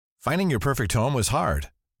Finding your perfect home was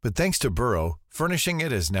hard, but thanks to Burrow, furnishing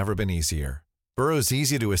it has never been easier. Burrow's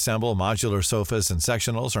easy-to-assemble modular sofas and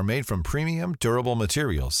sectionals are made from premium, durable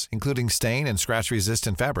materials, including stain and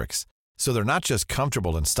scratch-resistant fabrics. So they're not just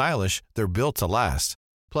comfortable and stylish, they're built to last.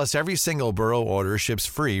 Plus, every single Burrow order ships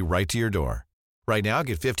free right to your door. Right now,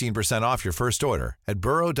 get 15% off your first order at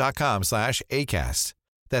burrow.com/ACAST.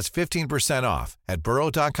 That's 15% off at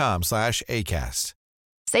burrow.com/ACAST.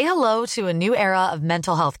 Say hello to a new era of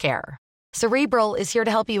mental health care. Cerebral is here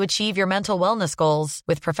to help you achieve your mental wellness goals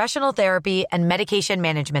with professional therapy and medication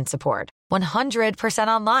management support. 100%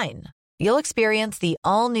 online. You'll experience the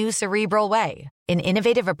all-new Cerebral Way, an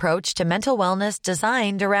innovative approach to mental wellness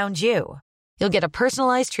designed around you. You'll get a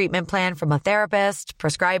personalized treatment plan from a therapist,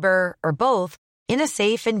 prescriber, or both in a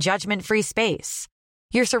safe and judgment-free space.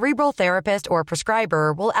 Your Cerebral therapist or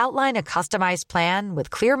prescriber will outline a customized plan with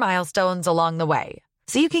clear milestones along the way,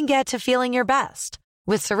 so you can get to feeling your best.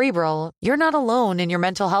 With Cerebral, you're not alone in your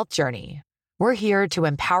mental health journey. We're here to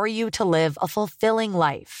empower you to live a fulfilling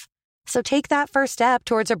life. So take that first step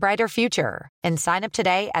towards a brighter future and sign up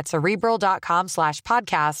today at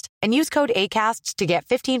Cerebral.com/podcast and use code ACAST to get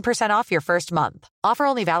 15% off your first month. Offer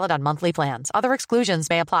only valid on monthly plans. Other exclusions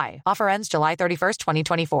may apply. Offer ends July 31st,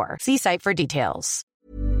 2024. See site for details.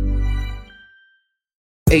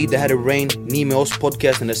 Hej, det här är Rain. Ni med oss.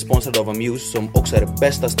 Podcasten är sponsrad av Amuse, som också är det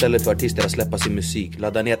bästa stället för artister att släppa sin musik.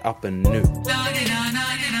 Ladda ner appen nu.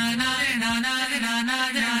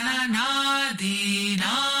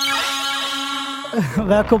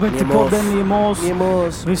 Välkommen till podden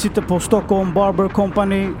Nimos. Vi sitter på Stockholm Barber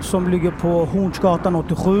Company som ligger på Hornsgatan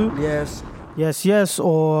 87. Yes.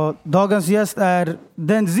 Och dagens gäst är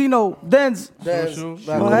Denzino. Denz. Vad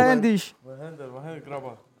händer? Vad händer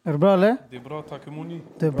grabbar? Är det bra eller? Det är bra, tack emot.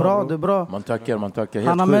 Det är bra. Man tackar. Helt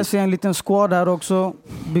Han har med sig en liten squad här också.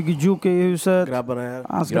 Biggie Juke i huset.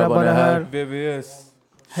 Hans grabbar är här. BBS.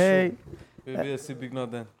 Hej. BBS i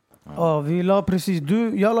byggnaden. Ja, jag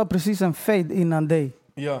la precis en fade innan dig.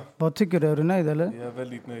 Ja. Vad tycker du? Är du nöjd eller? Jag är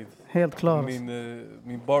väldigt nöjd. Helt klart.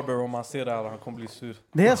 Min barber, om man ser det här, han kommer bli sur.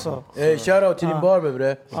 Det är så? Shoutout till din barber,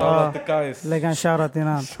 bre. Shoutout till Kais. Lägg en shoutout till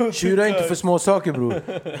han. Tjura inte för små saker, bror.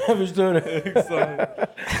 Förstår du? Exakt.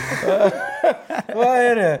 Vad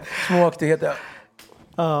är det? Småaktigheter.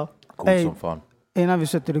 Ja. God som fan. Innan vi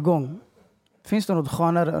sätter igång. Finns det något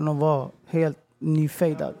skönare än att vara helt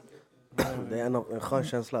nyfejdad? Det är en skön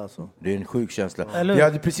känsla alltså. Det är en sjuk känsla. Eller? Vi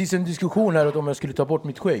hade precis en diskussion här om jag skulle ta bort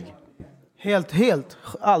mitt skägg. Helt?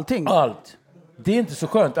 Allting? Allt. Det är inte så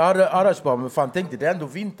skönt. Arash bara, men fan tänk dig, det är ändå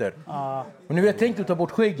vinter. Och nu har jag tänkt att ta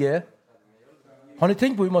bort skägget. Har ni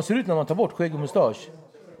tänkt på hur man ser ut när man tar bort skägg och mustasch?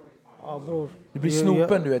 Ja, bror. Det blir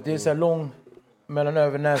snopen, du vet. Det är så här lång mellan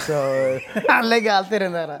övernäsa och... Han lägger alltid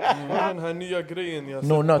den där. Den här nya grejen jag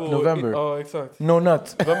No Nut November. Ja, exakt. No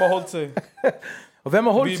Nut. Vem har hållit sig? Och vem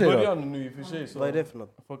har hållit sig då? Vi börjar nu i och för sig. Så vad är det för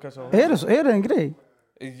något? Är det en grej?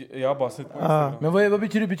 Jag har bara sett på Instagram. Men vad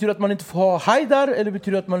betyder det? Betyder det att man inte får ha hajdar? Eller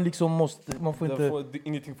betyder det att man liksom måste... Man får inte...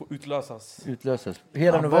 Ingenting får utlösas.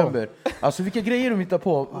 Hela november. Alltså vilka grejer de hittar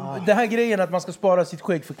på. Den här grejen att man ska spara sitt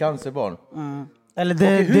skägg för cancerbarn.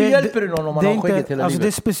 Eller hur hjälper det någon om man har skägget hela livet? Det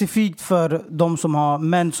är specifikt för de som har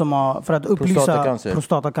män som har, för att upplysa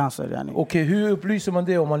prostatacancer. Yani. Okej, hur upplyser man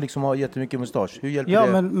det om man liksom har jättemycket mustasch? Hur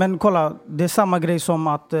hjälper det? Men kolla, det är samma grej som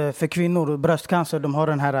att för kvinnor, bröstcancer, de har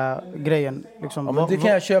den här grejen. Liksom, men det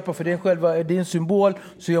kan jag köpa, för det är en symbol,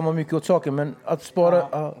 så gör man mycket åt saker. Men att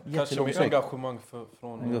spara... Kanske med engagemang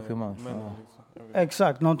från män.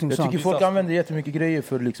 Exakt, någonting jag sånt. Jag tycker folk använder jättemycket grejer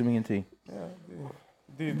för liksom ingenting.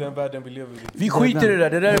 Det är den världen vi lever i. Vi skiter i det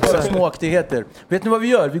där är bara småaktigheter. Vet ni vad vi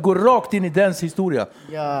gör? Vi går rakt in i Denz historia.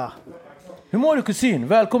 Ja. Hur mår du, kusin?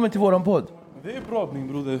 Välkommen till våran podd. Det är bra, min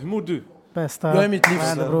broder. Hur mår du? Bästa. Jag är mitt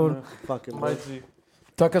livs...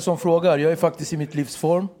 Tackar som frågar. Jag är faktiskt i mitt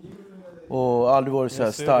livsform. Och aldrig varit så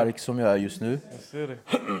här stark som jag är just nu. Jag ser det.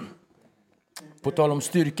 På tal om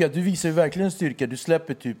styrka. Du visar ju verkligen styrka. Du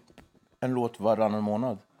släpper typ en låt varannan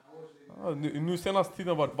månad. Ja, nu senaste tiden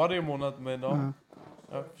har varit varje månad, men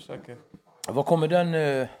jag försöker. Var kommer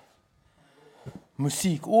den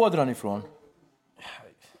musikådran ifrån?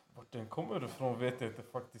 Vart den kommer ifrån vet jag inte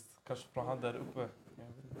faktiskt. Kanske från han där uppe.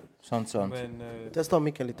 Sant. Men, testa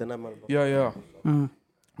micken lite närmare. Ja.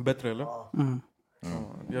 Bättre eller?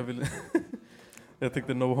 Jag vill... jag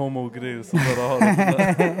tänkte no homo-grejer som bara har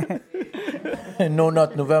det. No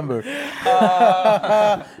Nut November.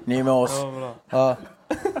 Ni är med oss.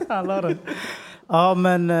 Alla det. Ja,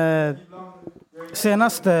 men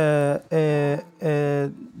senaste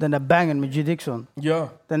den där bangen med G. Dixon. Ja.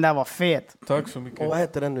 Den där var fet. Tack så mycket. Vad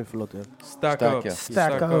heter den nu, förlåt? Stack up.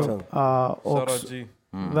 Och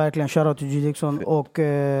Verkligen, shoutout till G. Dixon. Och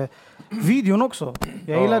videon också.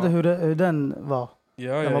 Jag gillade hur den var.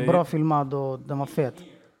 Den var bra filmad och den var fet.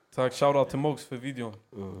 Tack, shoutout till Mogs för videon.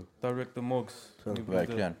 Director Mogs.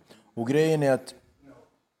 Verkligen. Och grejen är att,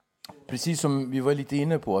 precis som vi var lite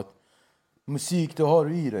inne på, att musik, det har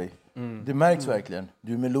du i dig. Det märks verkligen.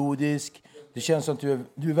 Du är melodisk. Det känns som att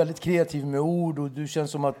du är väldigt kreativ med ord. Och du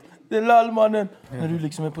känns som att det är lallmannen när du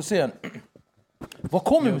liksom är på scen. Var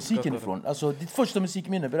kommer musiken ifrån? Alltså, ditt första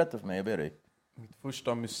musikminne, berätta för mig, jag ber dig. Mitt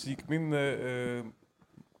första musikminne...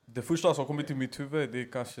 det första som kom till mitt huvud, det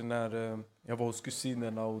är kanske när jag var hos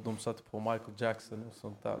kusinerna och de satt på Michael Jackson och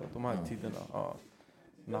sånt där. De här tiderna.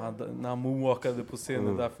 När han moonwalkade på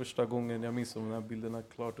scenen där första gången. Jag minns de här bilderna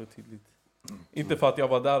klart och tydligt. Inte för att jag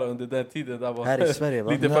var där under den tiden. Där var här i Sverige,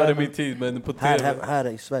 va? lite före min tid, men på TV. Här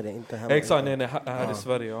i Sverige, inte hemma. Exakt, nej, här i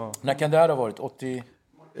Sverige, ja. När kan det här ha varit? 80?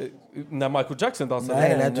 När Michael Jackson dansade?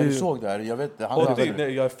 Nej, när du såg det här. Jag vet det.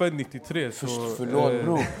 Nej, jag är född 93. Så, förlåt,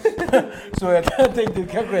 bror. Så jag tänkte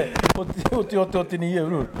kanske 88-89,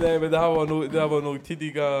 bror. Nej, men det här var nog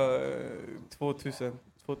tidiga 2000.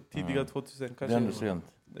 Tidiga 2000, kanske. Det är ändå sent.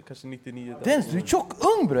 Kanske 99. Denz, du är tjock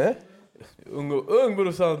ung, bre. Ung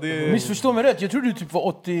brorsan, det... Missförstå mig rätt, jag tror du typ var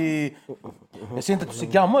 80... Jag ser inte att du ser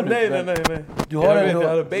gammal ut. Nej. Du har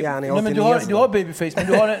du har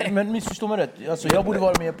babyface, men missförstå mig rätt. Alltså, jag borde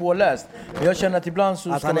vara mer påläst. Men jag känner att ibland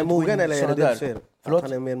så... Att han är mogen eller är det det du ser? Förlåt? Att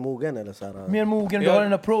han är mer mogen eller så här? Mer mogen, du har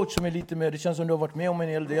en approach som är lite mer... Det känns som du har varit med om en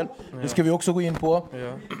hel del. Det ska vi också gå in på.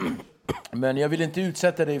 Ja. Men jag vill inte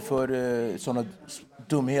utsätta dig för sådana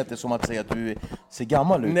dumheter som att säga att du ser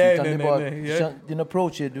gammal ut. Nej. Din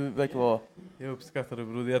approach är, du verkar vara... Jag uppskattar det,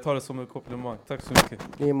 bror. Jag tar det som en komplimang. Tack så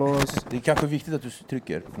mycket. Nemos. Det är kanske viktigt att du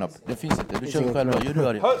trycker knapp. Det finns inte. Du kör själv. Gör du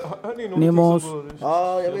arg? Hör ni Nemos.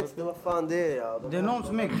 Ja, jag vet inte vad fan det är. Ja. Det är någon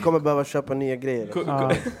som kommer behöva köpa nya grejer.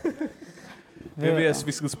 VVS,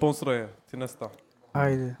 vi ska sponsra er till nästa.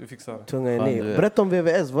 Ajde. Vi fixar det. Tunga är ni. Berätta om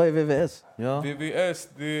VVS. Vad är VVS? Ja. VVS,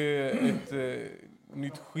 det är ett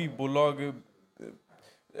nytt skivbolag.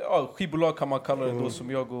 Ja, skivbolag kan man kalla det då,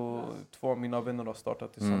 som jag och två av mina vänner har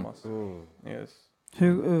startat tillsammans. Yes.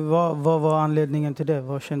 Vad var anledningen till det?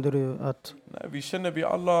 Vad kände du att... Nej, vi känner vi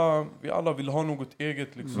alla vill ha något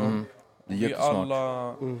eget liksom. Det är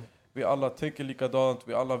jättesmart. Vi alla tänker likadant.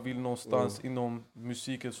 Vi alla vill någonstans inom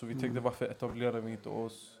musiken. Så vi tänkte, varför etablerar vi inte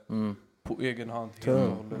oss på egen hand helt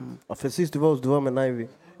och hållet? Ja, för sist du var med Nivey.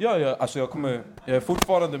 Ja, alltså jag är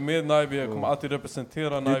fortfarande med Nivey. Jag kommer alltid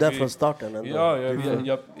representera Nivey. Du är där från starten ändå. Ja,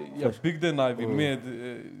 jag byggde Nivey med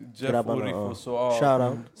Jeff grabbarna, och Riff och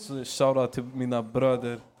så. Så shoutout till mina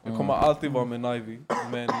bröder. Jag kommer alltid vara med Nivey.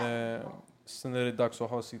 Men sen är det dags att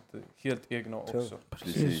ha sitt helt egna också.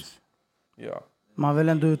 Precis. Ja. Man vill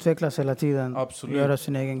ändå utvecklas hela tiden. Absolut. Göra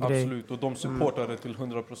sin egen grej. Absolut. Och de supportar det till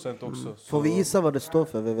 100% också. Så. Får vi gissa vad det står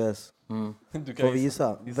för VVS? Får vi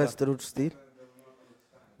gissa? Västerortsstil?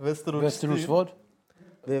 Västerås vad?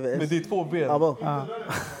 VVS. Men det är 2 ben.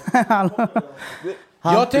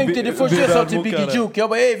 Jag tänkte det första jag sa till Biggie Juke. Jag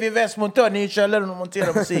bara, VVS-montör, ni är i källaren och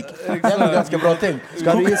monterar musik. Det är ganska bra tänkt.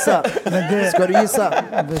 Ska du gissa?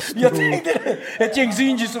 Jag tänkte det. Ett gäng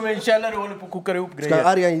zinji som är i en källare och håller på att koka ihop grejer. Ska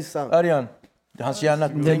Arjan gissa? Arjan. Hans hjärna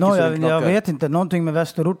tänker så det jag vet inte. Någonting med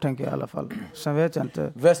Västerort tänker jag i alla fall. Sen vet jag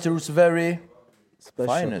inte. Västerås very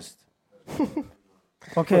finest.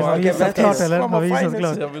 Okej, har vi gissat klart eller? Har vi gissat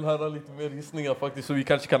klart? Jag vill höra lite mer gissningar faktiskt, så vi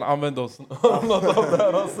kanske kan använda oss något av det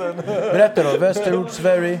här sen. Berätta då, Västerås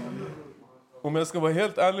very... Om jag ska vara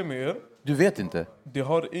helt ärlig med er. Du vet inte? Det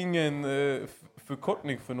har ingen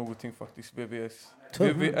förkortning för någonting faktiskt, VVS.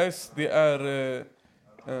 VVS, det är...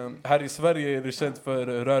 här i Sverige är det känt för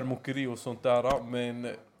rörmokeri och sånt där. Men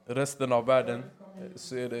resten av världen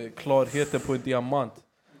så är det klarheten på en diamant.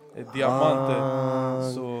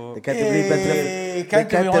 Diamanter. Så... Det kan inte bli bättre. Kan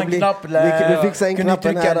inte vi ha en knapp där? Vi fixar en knapp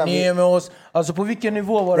här. Ner med oss. Alltså på vilken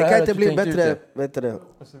nivå var det här? Det kan inte bli bättre. Vet du det?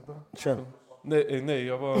 Kör. Nej,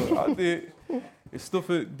 jag var alltid... Det står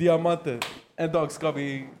för diamanter. En dag ska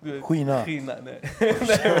vi... Skina.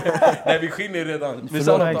 Nej, vi skiner redan.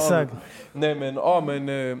 Exakt. Nej,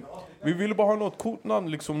 men vi ville bara ha något coolt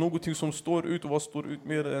namn. Liksom, någonting som står ut och vad står ut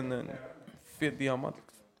mer än en fet diamant.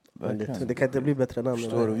 Det kan inte bli bättre namn.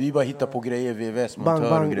 Förstår du? Vi bara hittar på grejer, VVS,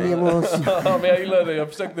 montör och grejer. Men jag gillar det. Jag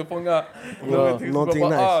försökte fånga någonting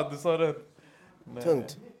nice. Du sa det.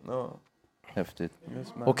 Tungt. Häftigt.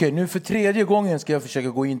 Okej, nu för 3:e gången ska jag försöka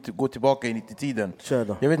gå tillbaka in i tiden. Kör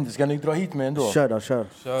då. Jag vet inte, ska ni dra hit mig ändå? Kör.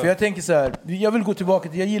 För jag tänker så här, jag vill gå tillbaka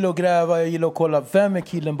till, jag gillar att gräva, jag gillar att kolla, vem är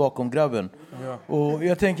killen bakom grabben? Ja. Och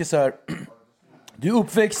jag tänker så här, du är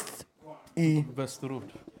uppväxt i... Västerort.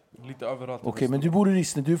 Lite överallt. Okej, men du bor i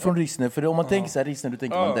Rissne, du är från Rissne. För om man tänker så här Rissne, du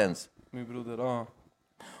tänker man Denz. Min broder,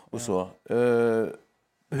 och så.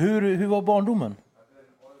 Hur var barndomen?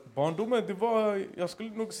 Barndomen, det var... Jag skulle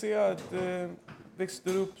nog säga att växte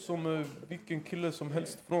upp som vilken kille som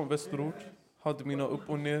helst från Västerort. Hade mina upp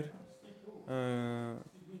och ner.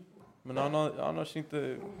 Men annars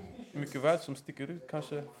inte mycket väl som sticker ut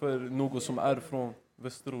kanske. För någon som är från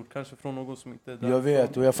Västerort. Kanske från någon som inte är där. Jag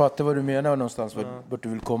vet, och jag fattar vad du menar någonstans. Vart du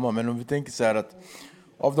vill komma. Men om vi tänker så här att...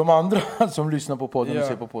 Av de andra som lyssnar på podden och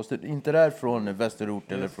ser på poster. Inte där från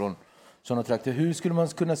Västerort eller från sådana trakter. Hur skulle man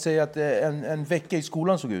kunna säga att en vecka i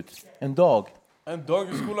skolan såg ut? En dag? En dag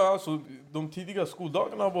i skolan, alltså de tidiga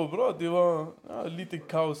skoldagarna var bra. Det var lite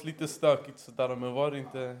kaos, lite stökigt sådär. Men var det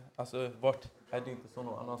inte, alltså vart är det inte så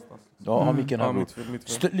någon annanstans? Ja, vilken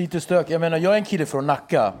här lite stök. Jag menar, jag är en kille från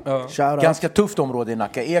Nacka. Ganska tufft område i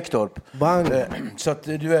Nacka, Ektorp. Så att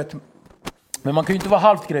du vet... Men man kan ju inte vara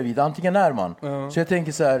halvt gravid, antingen är man. Så jag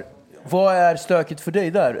tänker så här, vad är stökigt för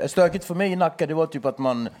dig där? Stökigt för mig i Nacka, det var typ att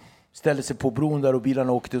man ställde sig på bron där och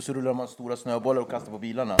bilarna åkte. Och så rullade man stora snöbollar och kastade på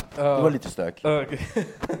bilarna. Det var lite stök.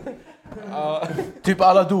 Typ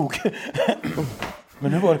alla dog.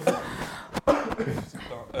 Men hur var det?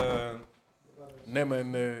 Nej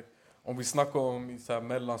men, om vi snackar om så här,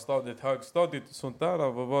 mellanstadiet, högstadiet och sånt där.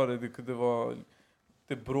 Vad var det? Det kunde vara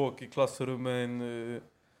lite bråk i klassrummen.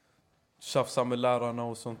 Tjafsa med lärarna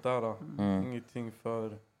och sånt där. Ingenting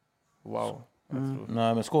för wow.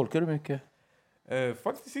 Nej, men skolkar du mycket?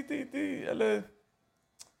 Faktiskt inte eller...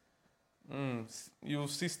 Jo,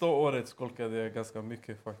 sista året skolkade jag ganska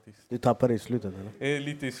mycket faktiskt. Du tappade i slutet eller?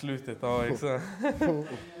 Lite i slutet, ja exakt.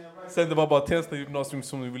 Sen det var bara Tensta gymnasium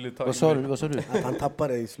som du ville ta. Vad sa du? Att han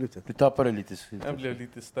tappade i slutet. Du tappade lite i slutet. Jag blev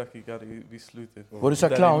lite stökigare i slutet. Var du så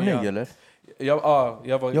clownig eller?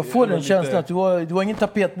 Jag får den känslan att du var ingen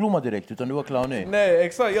tapetblomma direkt utan du var clownig. Nej,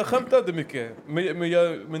 exakt. Jag skämtade mycket.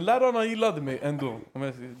 Men lärarna gillade mig ändå.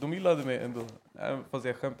 De gillade mig ändå. Fast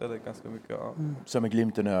jag skämtade ganska mycket. Som med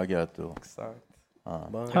glimten i ögat. Exakt.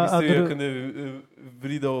 Jag kunde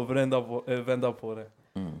vrida och vända på det.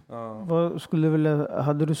 Vad skulle du vilja,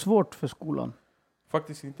 hade du svårt för skolan?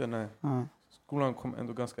 Faktiskt inte, nej. Skolan kom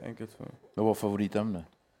ändå ganska enkelt för mig. Vad var favoritämne?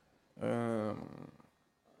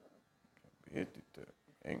 Vet inte.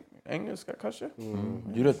 Engelska kanske?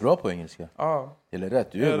 Du är rätt bra på engelska. Eller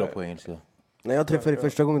rätt, du är bra på engelska. Nej, jag träffade dig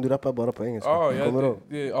första gången du rappade bara på engelska.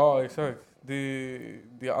 Ja, exakt. Det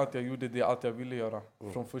är allt jag gjorde, det är allt jag ville göra.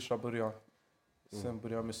 Från första början. Sen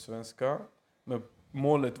började jag med svenska. Men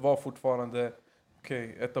målet var fortfarande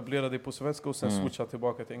etablera dig på svenska och sen switcha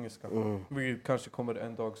tillbaka till engelska. Vilket kanske kommer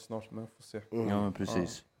en dag snart, men får se. Ja, men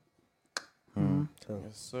precis.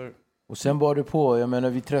 Yes, sir. Och sen var det på, jag menar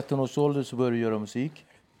vid 13 års ålder så började du göra musik?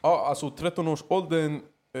 Ja, alltså 13 års åldern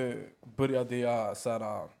började jag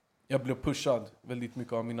såhär, jag blev pushad väldigt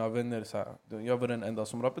mycket av mina vänner såhär. Jag var den enda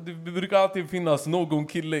som rappade. Det brukar alltid finnas någon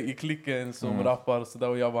kille i klicken som rappar sådär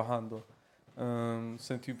och jag var han då.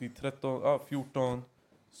 Sen typ vid 14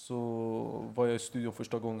 så var jag i studio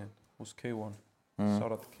första gången hos K1.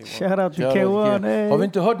 Shoutout till K1. Har vi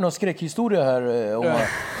inte hört någon skräckhistoria här om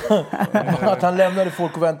att han lämnade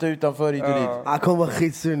folk och väntade utanför hit och dit? Han kommer vara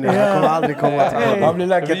skitsur. Han kommer aldrig komma till. Han blir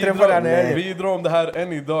läckad, träffar han. Vi drar om det här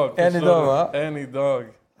än idag. Än idag, va? Än idag.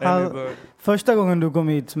 Första gången du kom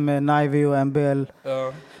hit med Nivey och MBL.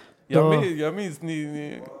 Jag minns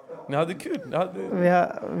ni hade kul.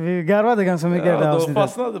 Vi garvade ganska mycket i det avsnittet. De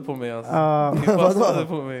fastnade på mig alltså. Ni fastnade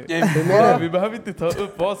på mig. Vi behöver inte ta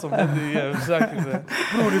upp vad som hände igen.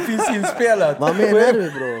 Bror, det finns inspelat. Vad menar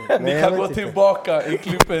du, bro? Ni kan gå tillbaka i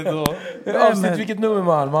klippet då. Avsnitt, vilket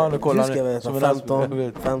nummer man och kolla. Du ska veta, 15.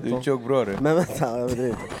 Du är tjock bror. Men vänta, jag vet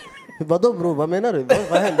inte. Vadå bror, vad menar du?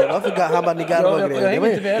 Vad hände? Varför han bara ni garvar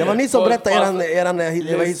grejer? Det var ni som berättade eran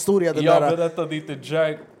historia. Jag berättade inte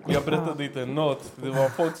Jack. Jag berättade inte något. Det var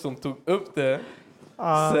folk som tog upp det.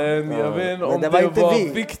 Sen, jag vet inte om det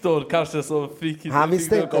var Victor kanske som fick han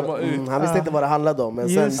visste komma ut. Han visste inte vad det handlade om. Men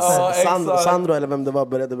sen Sandro eller vem det var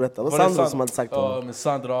började berätta. Det var Sandro som hade sagt det. Men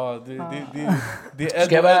Sandro, det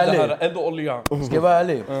är eld och olja. Ska jag vara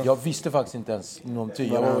ärlig? Jag visste faktiskt inte ens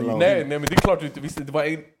någonting. Nej, men det är klart du inte visste. Det var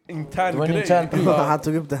en intern grej. Han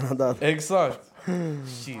tog upp den där. Exakt.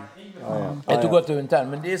 Jag tog åt det intern,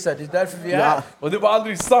 men det är så här, det är därför vi är här. Och det var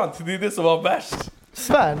aldrig sant, det är det som var värst.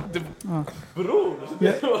 Svär? Bror!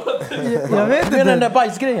 Jag vet inte. Den där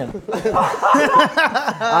bajsgrejen.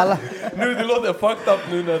 Nu det låter fucked up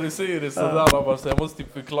nu när du säger det sådär, så jag måste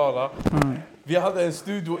typ förklara. Vi hade en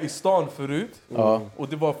studio i stan förut. Och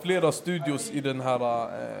det var flera studios i den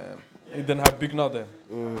här byggnaden.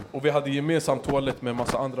 Och vi hade gemensam toalett med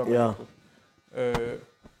massa andra människor.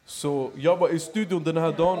 Så jag var i studion den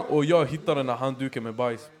här dagen och jag hittade den här handduken med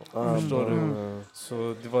bajs på. Förstår du?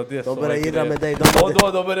 Så det var det De som börjar gilla med dig.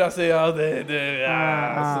 Och då började jag säga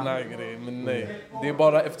sån här grej. Men nej, det är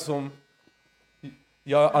bara eftersom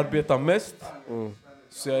jag arbetar mest.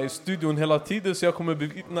 Så jag är i studion hela tiden, så jag kommer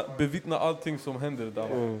bevittna allting som händer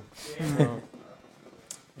där.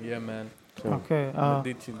 Yeah man. Okej, Det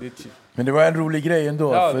är chill. Men det var en rolig grej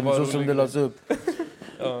ändå, Ja, för så som det lades upp.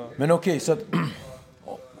 Men okej, så att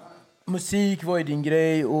musik var ju din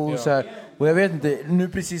grej och så här. Och jag vet inte, nu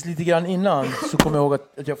precis lite grann innan så kommer jag ihåg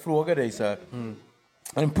att jag frågade dig så här.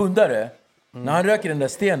 En pundare, när han röker den där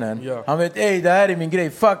stenen, han vet, det här är min grej,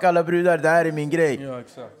 fuck alla brudar, det här är min grej. Ja,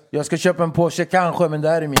 exakt. Jag ska köpa en Porsche kanske, men det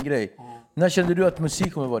här är min grej. När kände du att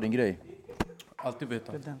musik kommer vara din grej? Alltid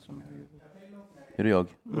vetat. Är det jag?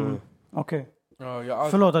 Okej. Ja,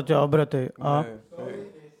 Förlåt att jag avbröt dig.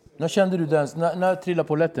 När kände du Denz? När trillade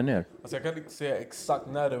polletten ner? Alltså jag kan inte säga exakt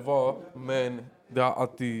när det var, men det har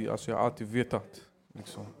alltid, alltså jag har alltid vetat.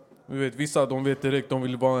 Liksom. Du vet, vissa de vet direkt, de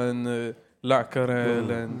vill vara en läkare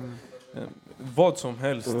eller en vad som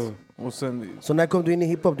helst. Och sen, så när kom du in i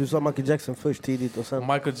hiphop? Du sa Michael Jackson först tidigt och sen...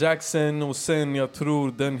 Michael Jackson och sen jag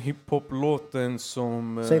tror den hiphop-låten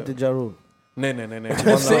som... Säg inte Ja Rule. Nej.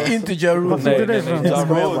 Säg inte Ja Rule. Nej. Ja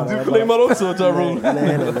Rule. Du claimar också Ja Rule.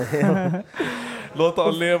 Nej. Låt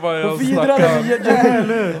han leva, jag snackar.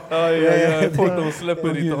 Ja, folk de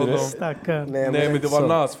släpper inte honom. Nej, men det var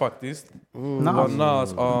Nas faktiskt. Det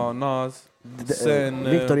var Nas. Sen...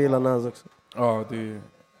 Victor gillar Nas också. Ja,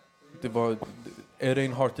 det var... It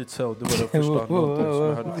ain't hard to tell. Det var det första låten som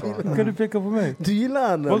jag hade klar. Kan du peka på mig? Du gillar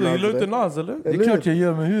han? Vadå, du gillar inte Nas eller? Det är klart jag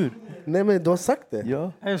gör, men hur? Nej men du har sagt det.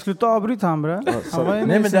 Ja. Jag sluta avbryta han bre. Nej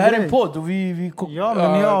men det här är en podd och vi ja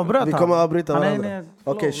men ni avbröt han. Vi kommer avbryta varandra.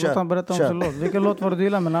 Okej, kör. Han berätta om sin låt. Vilken låt var det du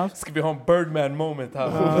gillar med Nas? Ska vi ha en Birdman moment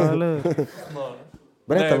här?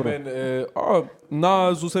 Berätta bro. Men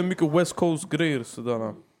Nas och sen mycket West Coast grejer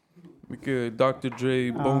sådär. Mycket Dr.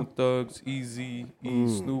 Dre, Bone Thugs, Easy,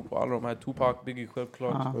 Snoop, alla de här, Tupac, Biggie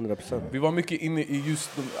självklart. 100%. Vi var mycket inne i just,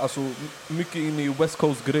 alltså mycket inne i West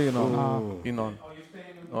Coast grejerna innan.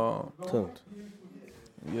 Tungt.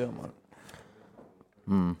 Yeah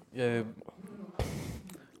man.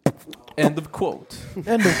 End of quote.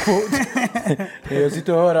 End of quote. Jag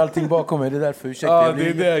sitter och hör allting bakom mig, det är därför. Ursäkta,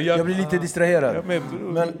 jag blir lite distraherad.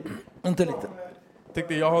 Men inte lite.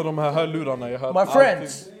 Tänkte jag har de här hörlurarna. My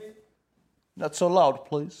friends. Not so loud,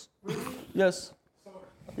 please. Yes.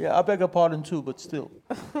 Yeah, I beg your pardon too, but still.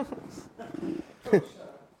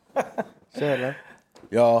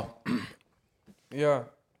 Ja. Ja.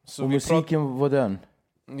 Så och musiken var den?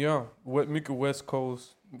 Ja, mycket West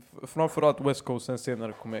Coast. Framförallt West Coast, sen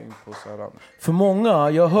senare kommer jag in på så här. För många,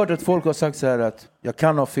 jag har hört att folk har sagt så här att jag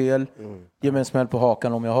kan ha fel, ge mig en smäll på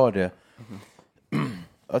hakan om jag har det.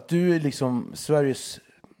 Att du är liksom Sveriges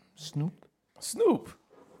Snoop? Snoop?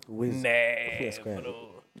 Nej,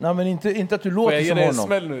 nej, men inte att du låter som honom. Får jag ge dig en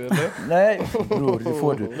smäll nu eller? Nej, bror, det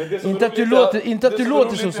får du. Inte att du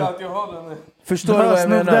låter som så. Förstår du vad jag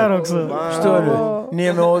menar? Förstår du? Ni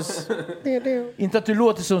är med oss. Inte att du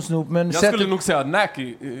låter som Snoop, men jag skulle nog säga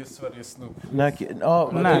Naki i Sveriges Snoop. Naki,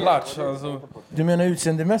 ja. Alltså. Du menar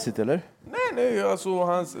utseendemässigt eller? Nej, alltså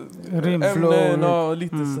hans ämnen och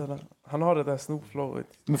lite sådär. Han har det där Snoop-flowet.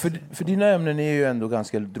 Men för dina ämnen är ju ändå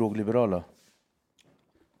ganska drogliberala.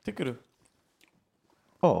 Tycker du?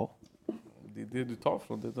 Ja. Det är det du tar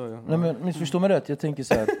från det där. Nej men missförstå mig rätt, jag tänker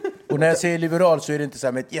så här. Och när jag säger liberal så är det inte så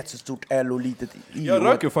här med ett jättestort L och litet I. Jag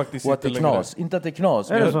röker faktiskt inte längre. Inte att det är knas.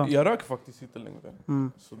 Jag röker faktiskt inte längre.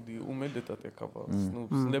 Så det är omöjligt att jag kan vara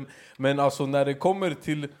Snoop. Men alltså när det kommer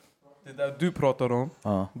till det där du pratar om,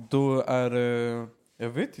 då är jag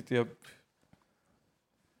vet inte, jag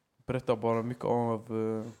berättar bara mycket av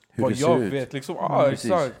vad jag vet. Liksom.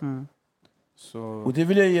 Exakt. Så. Och det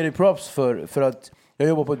vill jag ge dig props för att jag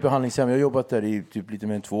jobbar på ett behandlingshem. Jag har jobbat där i typ lite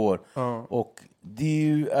mer än 2 år. Och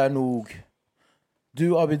du är nog...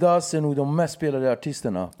 Du och Abidas är nog de mest spelade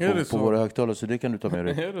artisterna på våra högtalare. Så det kan du ta med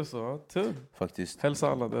dig. Är det så? Tur. Faktiskt.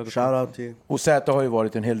 Hälsa alla där. Shoutout till. Och Z har ju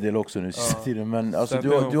varit en hel del också nu sista tiden. Men alltså,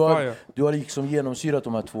 du har liksom genomsyrat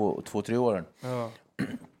de här 2-3 åren.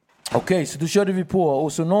 Okej, så då körde vi på.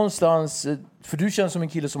 Och så någonstans... För du känns som en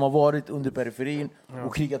kille som har varit under periferin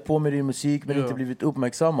och krigat på med din musik men inte blivit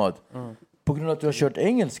uppmärksammad. På grund av att du har kört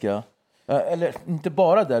engelska. Eller inte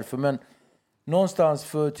bara därför, men någonstans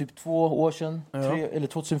för typ 2 år sedan, eller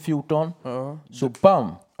 2014. Så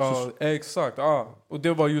bam! Exakt. Och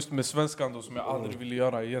det var just med svenskan då som jag aldrig ville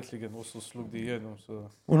göra egentligen. Och så slog det igenom. Så.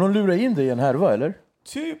 Och någon lurade in dig i en härva, eller?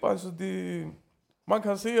 Typ, alltså det... Man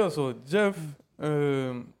kan säga så.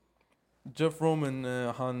 Jeff Roman,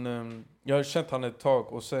 han... jag har känt han ett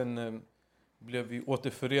tag och sen blev vi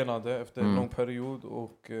återförenade efter en lång period.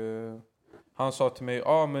 Och han sa till mig,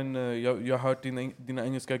 men jag har hört dina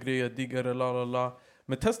engelska grejer, diggar det, la.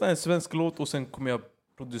 Men testa en svensk låt och sen kommer jag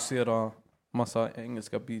producera massa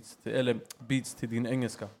engelska beats till din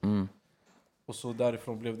engelska. Och så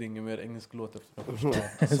därifrån blev det ingen mer engelsk låt efter den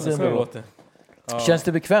första låten. Känns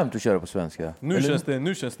det bekvämt att köra på svenska? Nu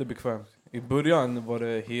känns det bekvämt. I början var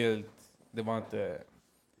det det var inte...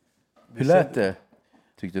 Hur lät det,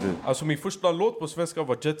 tyckte du? Alltså min första låt på svenska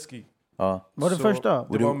var Jetski. Ja. Var det första?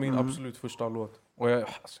 Det var min absolut första låt. Och jag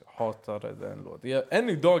hatade den låten. Än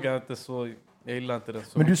idag är jag inte så... Jag gillar inte den så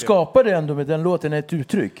Men mycket. du skapade ändå med den låten ett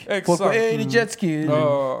uttryck. Exakt. Folk bara, det är Jetski.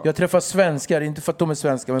 Jag träffar svenskar, inte för att de är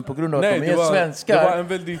svenskar, men på grund av att de är svenskar.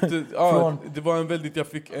 Det var en väldigt, jag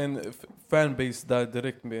fick en fanbase där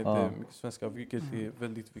direkt med mycket svenska, vilket är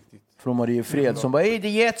väldigt viktigt. Från Mariefred som bara, det är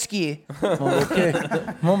Jetski.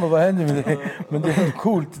 Mamma, vad händer med det? Men det är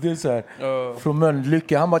coolt, det är så här. Från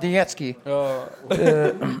Mölnlycke, han bara, det är Jetski.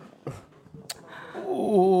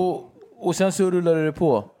 Och sen så rullade det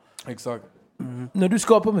på. Exakt. När du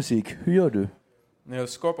skapar musik, hur gör du? När jag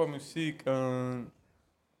skapar musik,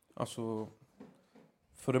 alltså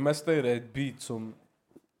för det mesta är det ett beat som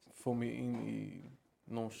får mig in i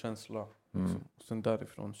någon känsla. Och sen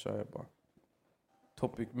därifrån kör jag bara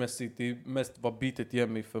topic-mässigt. Det är mest vad beatet ger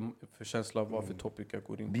mig för känsla, vad för topic jag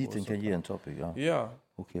går in på. Beaten kan ge en topic, ja. Ja.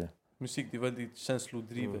 Okay. Musik, det är väldigt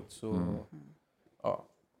känslodrivet.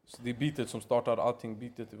 Så det är beatet som startar allting.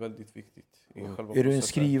 Beatet är väldigt viktigt. Är du en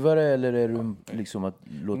skrivare eller är du liksom att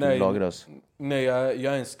låta det lagras? Nej,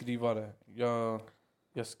 jag är en skrivare. Jag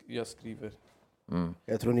skriver.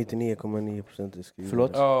 Jag tror 99,9% är skrivare.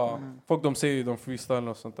 Förlåt? Ja, folk de säger de freestyle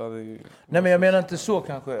och sånt där. Nej, men jag menar inte så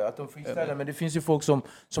kanske att de freestylar, men det finns ju folk som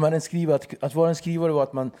är en skrivare. Att vara en skrivare var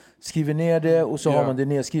att man skriver ner det och så har man det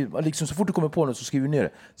nedskrivet. Liksom så fort du kommer på något så skriver du ner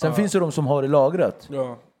det. Sen finns det de som har det lagrat.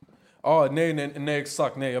 Nej,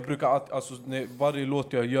 exakt. Nej, jag brukar varje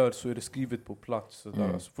låt jag gör så är det skrivet på plats.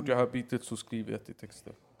 Så fort jag hör beatet så skriver jag till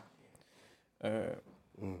texter.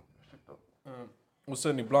 Och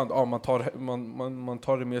sen ibland, man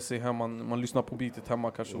tar det med sig hem, man lyssnar på beatet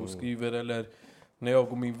hemma kanske och skriver. Eller när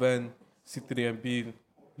jag och min vän sitter i en bil,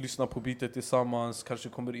 lyssnar på beatet tillsammans, kanske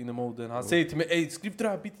kommer in i moden. Han säger till mig, skriv det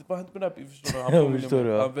här beatet, vad händer med det här? Förstår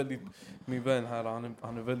du? Han är väldigt, min vän här,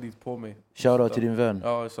 han är väldigt på mig. Shoutout till din vän.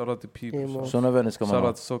 Ja, shoutout till Pete. Sådana vänner ska man ha.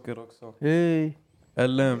 Shoutout till Socker också. Hej!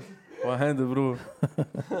 LM, vad händer bror?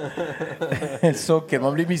 Socker,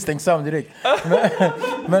 man blir misstänksam direkt.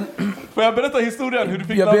 Men får jag berätta historien hur du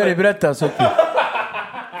fick jag ber dig berätta, Socker.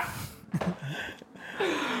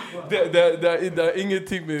 Det är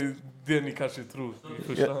ingenting med det ni kanske tror i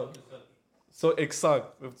första hand. Så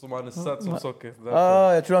exakt, eftersom han är satt som Socker.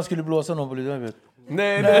 Jag tror han skulle blåsa någon på lite.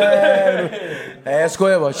 Nej. Nej, jag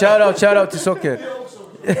skojar bara. Shoutout till Socker.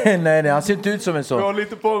 Nej, han ser inte ut som en sån. Jag har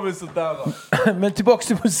lite på mig sådär. Men tillbaks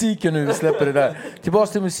till musiken nu, vi släpper det där.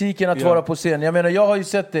 Tillbaks till musiken, att vara på scen. Jag menar, jag har ju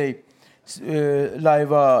sett dig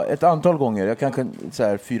livea ett antal gånger. Jag kanske så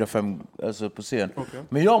här 4-5 alltså på scen. Okay.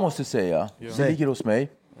 Men jag måste säga, det ligger hos mig,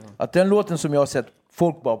 att den låten som jag har sett,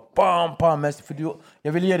 folk bara bam mest. För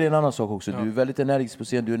jag vill ge dig en annan sak också. Du är väldigt energisk på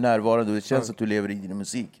scen, du är närvarande och det känns att du lever i din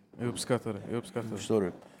musik. Jag uppskattar det. Förstår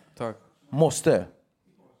du? Tack. Måste.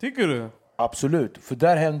 Tycker du? Absolut, för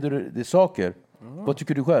där händer det saker. Vad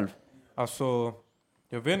tycker du själv? Alltså,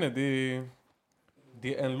 jag vet inte,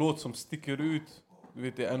 det är en låt som sticker ut. Du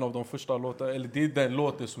vet, det är en av de första låtarna, eller det är den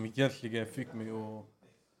låten som egentligen fick mig att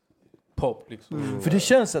pop liksom. För det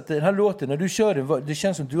känns att den här låten, när du kör den, det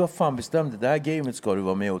känns som att du har fan bestämt det här gamet ska du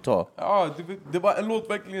vara med och ta. Ja, det var en låt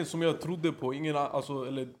verkligen som jag trodde på. Ingen, alltså,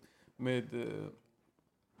 eller med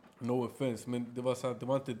no offense, men det var så här, det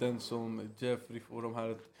var inte den som Jeffrey och de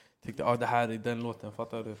här tyckte, det här är den låten,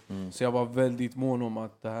 fattar du? Så jag var väldigt mån om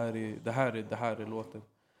att det här är låten.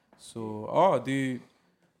 Så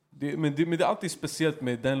men det är alltid speciellt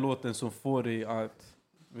med den låten som får dig att,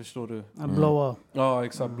 förstår du? Blow up. Ja,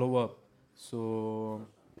 exakt, blow up. Så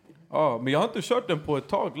men jag har inte kört den på ett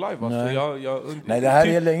tag live. Alltså. Nej, det här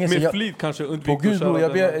är länge sedan. Med flit kanske undviker att köra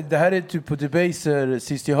den. Det här är typ på Debaser.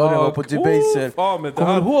 Sist jag hörde var på Debaser.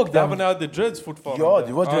 Kommer du ihåg det? Det var när jag hade dreads fortfarande. Ja,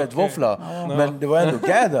 det var dreadvåffla. Men det var ändå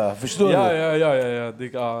gadda, förstår du?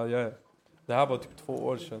 Ja. Det här var typ 2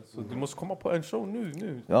 år sedan. Så du måste komma på en show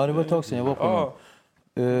nu. Ja, det var ett tag sedan jag var på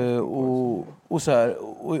den. Och så här.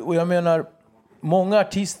 Och jag menar, många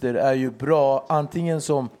artister är ju bra antingen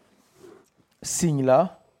som singla.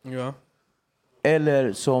 Ja.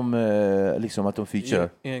 Eller som liksom att de feature.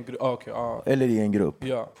 I en eller i en grupp.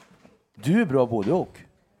 Ja. Du är bra både och.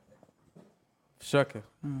 Försöker.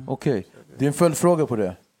 Okej. Det är en följdfråga på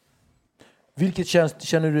det. Vilket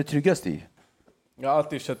känner du dig tryggast i? Jag har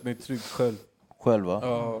alltid känt mig trygg själv. Själv,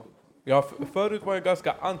 va? Ja, förut var jag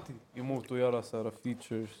ganska anti emot att göra så här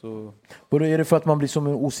features. Och... Är det för att man blir som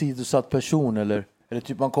en åsidosatt person, eller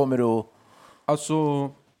typ man kommer och... Alltså,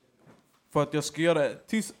 för att jag ska göra...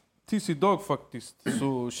 Tills idag faktiskt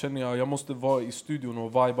så känner jag måste vara i studion och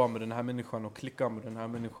viba med den här människan och klicka med den här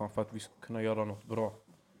människan för att vi ska kunna göra något bra.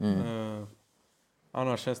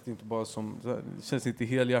 Annars känns det inte bara som... Det känns inte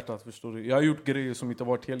helhjärtat, förstår du? Jag har gjort grejer som inte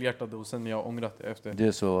varit helhjärtade och sen jag har ångrat det efter. Det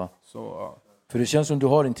är så. Så för det känns som du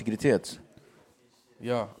har integritet.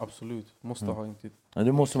 Ja, absolut. Måste ha integritet. Ja,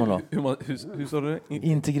 det måste man ha. Hur sa du det?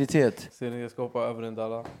 Integritet. Ser ni, jag ska hoppa över den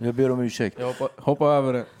där. Jag ber om ursäkt. Jag hoppa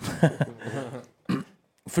över den.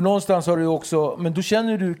 För någonstans har du också... Men då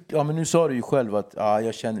känner du... Ja, men nu sa du ju själv att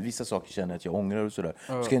jag känner, vissa saker känner att jag ångrar och sådär.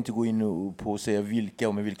 Jag ska inte gå in på och säga vilka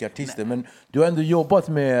och med vilka artister. Men du har ändå jobbat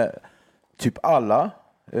med typ alla.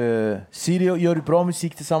 Siri gör du bra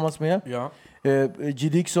musik tillsammans med. Ja. G.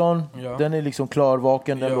 Dixon, den är liksom klar,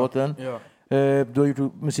 vaken, den låten. Ja. Du har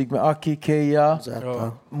gjort musik med Aki, Keia,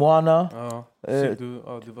 Moana. Det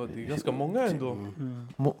är ganska många ändå.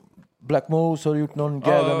 Black Moose har du gjort någon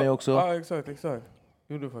gälla med också. Ja, exakt.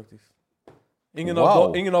 Gjorde faktiskt.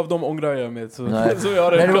 Ingen av dem ångrar jag med. Så jag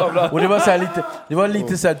har det. Och det var så här det var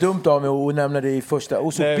lite så här dumt av mig att nämna det i första.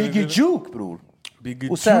 Och så Biggie Juke, bror. Biggie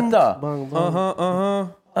och Zeta.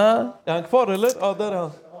 Är han kvar eller? Ja, där är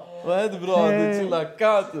han. Vad är det bra? Det är chilla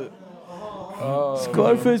katt.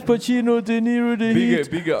 Scarface, Pacino, De Niro, The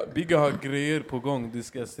Heat. Biggie har grejer på gång, det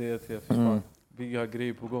ska jag säga till er. Biggie har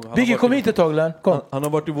grejer på gång. Biggie, kom hit ett tag, Len. Kom. Han har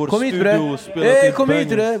varit i vår studio och spelat in. Kom hit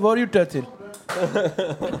det. Vad har du gjort det till?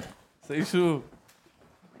 Säg så.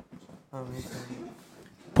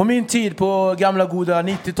 På min tid, på gamla goda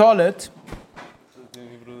 90-talet,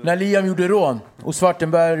 när Liam gjorde rån och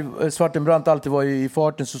Svartenbrandt alltid var i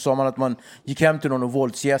farten, så sa man att man gick hem till någon och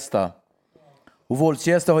våldsgästa. Och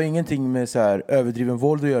våldsgästa har ingenting med så här överdriven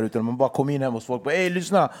våld att göra, utan man bara kom in hem hos folk och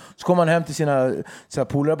lyssna. Så kom man hem till sina så här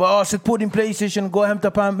polare, bara sätt på din PlayStation, gå och hämta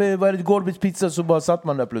Gorbits pizza. Så bara satt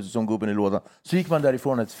man där plötsligt som gubben i lådan. Så gick man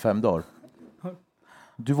därifrån efter 5 dagar.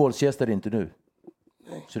 Du våldsgästar inte nu.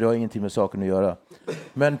 Så det har ingenting med saken att göra.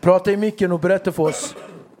 Men prata i micken och berätta för oss.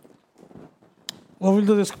 Vad vill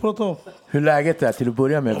du att jag ska prata om? Hur läget är till att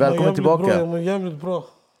börja med. Välkommen tillbaka. Bra, jag mår jävligt bra.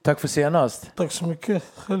 Tack för senast. Tack så mycket.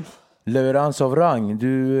 Själv. Leverans av rang.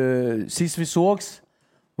 Sist vi sågs,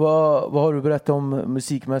 vad har du berättat om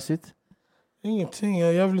musikmässigt? Ingenting. Jag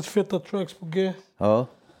har jävligt feta tracks på G. Ja.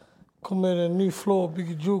 Kommer en ny flow,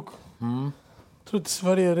 Biggie Juke. Jag tror att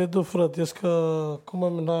Sverige är redo för att jag ska komma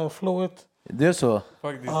med det här flowet. Det är så?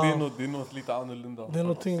 Faktiskt, det är något lite annorlunda. Det är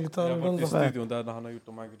någonting lite annorlunda. Jag var i studion där han har gjort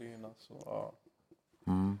de här grejerna. Så,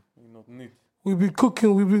 det är något nytt. We've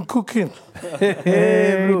been cooking.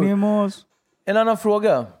 Hey, en annan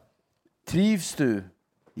fråga. Trivs du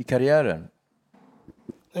i karriären?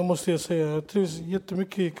 Jag måste säga, jag trivs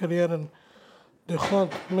jättemycket i karriären. Det är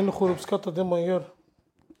skönt. Människor uppskattar det man gör.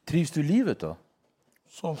 Trivs du i livet då?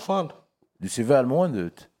 Som fan. Du ser välmående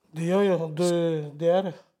ut. Det gör jag. Det är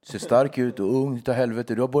det. Du ser stark ut och ung utav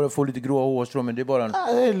helvete. Du har börjat få lite gråa hårstrån, men det är bara en...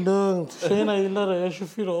 Det är lugnt. Tjejerna gillar det. Jag är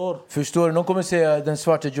 24 år. Förstår du? Någon kommer säga den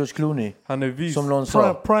svarta George Clooney. Han är vis. Som någon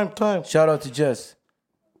sa. Prime time. Shout out till Jess.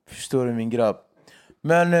 Förstår du, min grabb.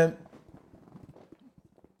 Men...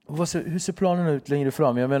 hur ser planen ut längre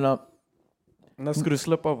fram? Jag menar... När ska du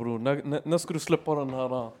släppa, bror? När ska du släppa den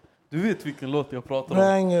här... Du vet vilken låt jag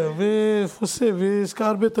pratar om. Vi får se. Vi ska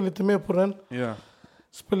arbeta lite mer på den. Yeah.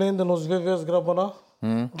 Spela in den hos VVS-grabbarna.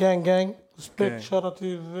 Gang. Respekt, shoutout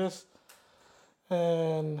till VVS.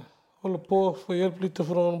 Håller på att få hjälp lite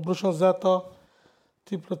från brorsan Zeta.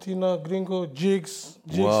 Till Platina, Gringo, Jigs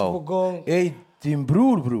på gång. Ey, din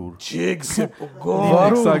bror. Jigs är på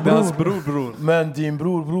gång. Exakt, hans bror. Men din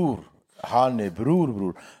bror. Han är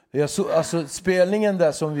bror. Jag såg, alltså spelningen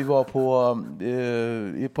där som vi var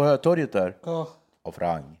på Hötorget där. Ja. Av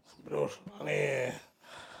rang. Bror, han är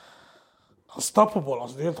stoppable,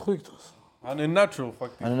 alltså. Det är helt sjukt, alltså. Han är natural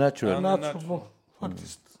faktiskt. Han är natural.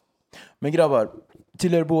 Faktiskt. Men grabbar,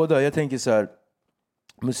 till er båda, jag tänker så här.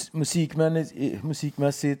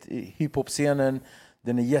 Musikmässigt, hiphop-scenen,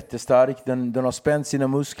 den är jättestark, den har spänt sina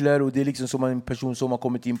muskler, och det är liksom som en person som har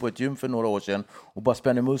kommit in på ett gym för några år sedan och bara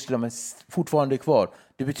spänner muskler men fortfarande är kvar.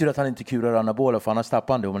 Det betyder att han inte kurar anabola, för annars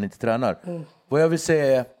tappar han det om han inte tränar. Vad jag vill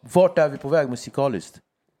säga är, vart är vi på väg musikaliskt?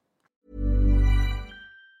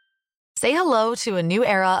 Say hello to a new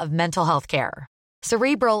era of mental health care.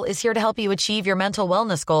 Cerebral is here to help you achieve your mental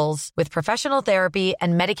wellness goals with professional therapy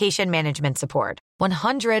and medication management support.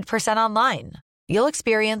 100% online. You'll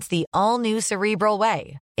experience the all-new Cerebral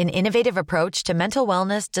way, an innovative approach to mental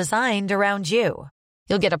wellness designed around you.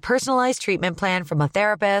 You'll get a personalized treatment plan from a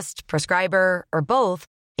therapist, prescriber, or both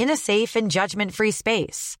in a safe and judgment-free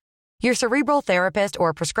space. Your Cerebral therapist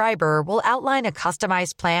or prescriber will outline a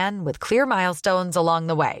customized plan with clear milestones along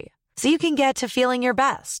the way, so you can get to feeling your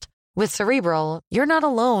best. With Cerebral, you're not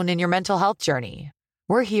alone in your mental health journey.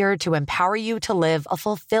 We're here to empower you to live a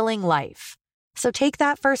fulfilling life. So take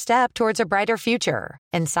that first step towards a brighter future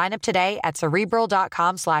and sign up today at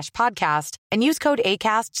Cerebral.com/podcast and use code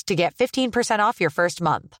ACAST to get 15% off your first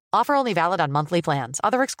month. Offer only valid on monthly plans.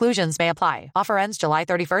 Other exclusions may apply. Offer ends July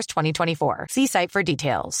 31st, 2024. See site for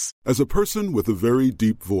details. As a person with a very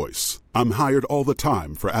deep voice, I'm hired all the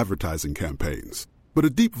time for advertising campaigns. But a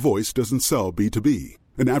deep voice doesn't sell B2B,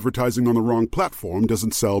 and advertising on the wrong platform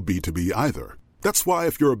doesn't sell B2B either. That's why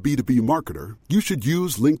if you're a B2B marketer, you should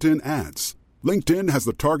use LinkedIn ads. LinkedIn has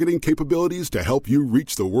the targeting capabilities to help you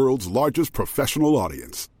reach the world's largest professional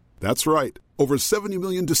audience. That's right, over 70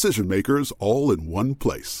 million decision makers all in one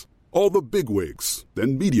place. All the big wigs,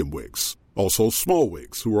 then medium wigs, also small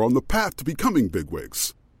wigs who are on the path to becoming big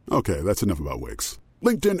wigs. Okay, that's enough about wigs.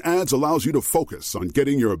 LinkedIn ads allows you to focus on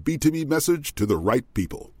getting your B2B message to the right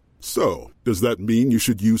people. So, does that mean you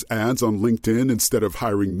should use ads on LinkedIn instead of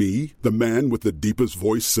hiring me, the man with the deepest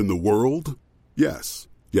voice in the world? Yes.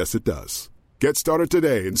 Yes, it does. Get started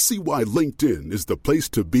today and see why LinkedIn is the place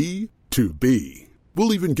to be to be.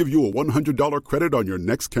 We'll even give you a $100 credit on your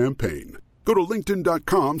next campaign. Go to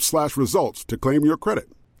linkedin.com/results to claim your credit.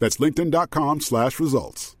 That's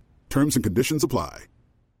linkedin.com/results. Terms and conditions apply.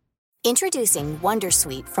 Introducing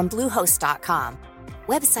Wondersuite from Bluehost.com.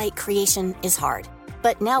 Website creation is hard,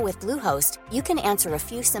 but now with Bluehost, you can answer a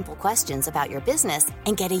few simple questions about your business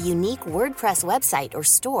and get a unique WordPress website or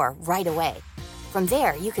store right away. From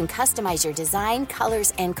there, you can customize your design,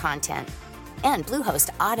 colors, and content. And Bluehost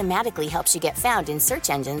automatically helps you get found in search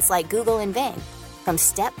engines like Google and Bing. From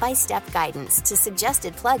step-by-step guidance to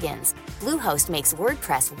suggested plugins, Bluehost makes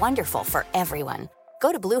WordPress wonderful for everyone.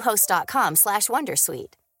 Go to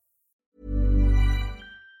bluehost.com/wondersuite.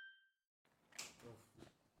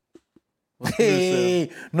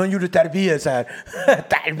 Hej! Någon gjorde terbier så här.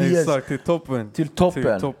 Terbier. Exakt, till toppen. Till toppen.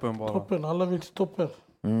 Till toppen bara. Toppen, alla vill till toppen.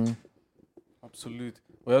 Absolut.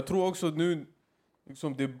 Och jag tror också nu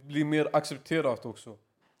liksom, det blir mer accepterat också.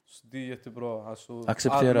 Så det är jättebra. Alltså,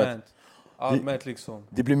 Accepterat. Allmänt liksom.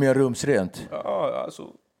 Det blir mer rumsrent. Ja, alltså.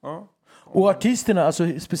 Ja. Och artisterna, alltså,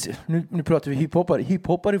 nu pratar vi hiphoppare.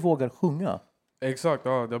 Hiphoppare vågar sjunga. Exakt,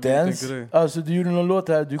 ja. Det har blivit Denz, en grej. alltså du gjorde någon låt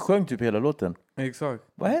här, du sjöng typ hela låten. Exakt.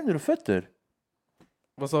 Vad händer då fötter?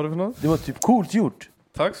 Vad sa du för något? Det var typ coolt gjort.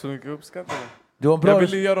 Tack så mycket, uppskattar det. Det var bra. Jag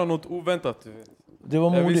ville göra något oväntat, du vet. Det var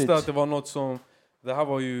modigt. Jag visste att det var något som... Det här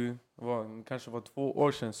var ju... kanske var 2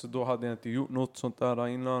 år sedan. Så då hade jag inte gjort något sånt där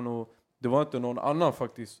innan. Och det var inte någon annan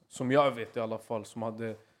faktiskt. Som jag vet i alla fall. Som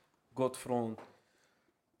hade gått från...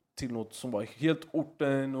 till något som var helt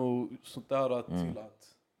orten och sånt där. Till att...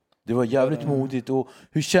 Det var jävligt modigt. Och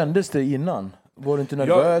hur kändes det innan? Var du inte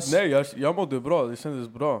nervös? Jag mådde bra. Det kändes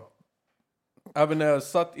bra. Även när jag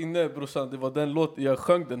satt inne, brorsan, det var den låten, jag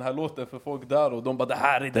sjöng den här låten för folk där och de bara, det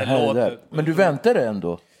här är den låten. Men du väntade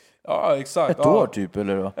ändå? Ja, exakt. Ett år typ,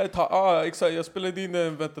 eller då? Ja, exakt. Jag spelade in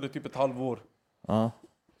den, väntade typ ett halvår. Ja.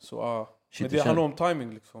 Så, men det handlar om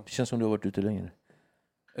timing liksom. Det känns som du har varit ute längre.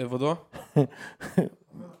 Vadå?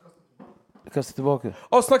 Kasta tillbaka.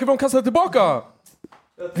 Snackar vi om kasta tillbaka?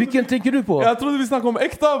 Vilken tänker du på? Jag trodde vi snackade om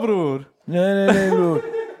äkta, bror. Nej, bror.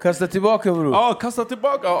 Kasta tillbaka, bror. Ja, kasta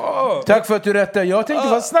tillbaka. Tack för att du rättade. Jag tänkte,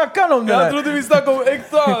 vad snackar han om det här? Jag trodde vi snackade om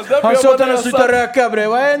äkta. Han sa att han slutar röka, bre.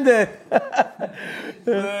 Vad hände?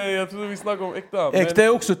 Nej, jag trodde vi snackade om äkta. Äkta är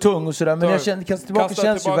också tung och sådär. Men jag kände, kasta tillbaka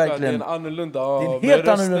känns ju verkligen. Det är en annorlunda. Det är en helt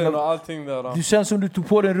annorlunda. Och allting där. Du känns som du tog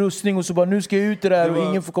på dig en rustning och så bara, nu ska jag ut det där och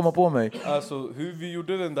ingen får komma på mig. Alltså, hur vi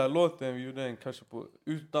gjorde den där låten, vi gjorde den kanske på,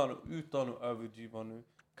 utan att överdriva nu,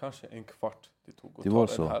 kanske 1 kvart. Det tog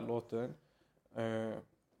att ta den här låten.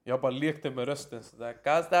 Jag bara lekte med rösten sådär.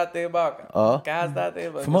 Kasta tillbaka. Ja. Kasta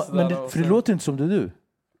tillbaka. För det låter inte som det är du.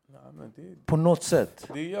 Nej, men det, på något sätt.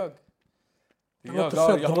 Det är jag.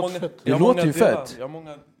 Det låter ju fett. Jag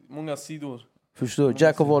har många sidor. Förstår.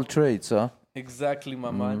 Jack of all trades, ja. Exactly,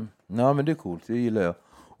 my man. Ja, men det är coolt. Det gillar jag.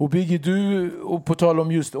 Och Biggie, du, och på tal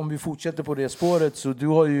om just, om vi fortsätter på det spåret, så du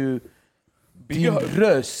har ju... Din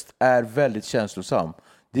röst är väldigt känslosam.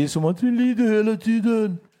 Det är som att du lider hela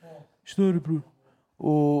tiden. Förstår du, bror?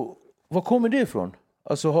 Och vad kommer det ifrån?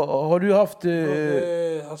 Alltså har du haft... Det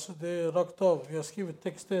är rakt av. Jag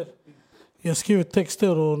skriver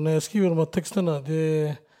texter och när jag skriver de här texterna,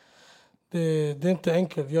 det är inte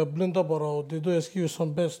enkelt. Jag blundar bara och det är då jag skriver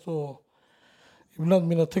som bäst. Och ibland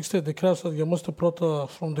mina texter, det krävs att jag måste prata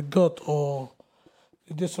från the gut och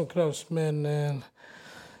det är det som krävs. Men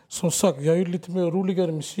som sagt, jag har gjort lite mer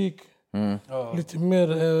roligare musik. Lite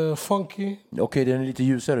mer funky. Okej, den är lite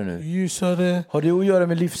ljusare nu. Ljusare. Har det att göra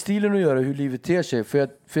med livsstilen att göra, hur livet ter sig? För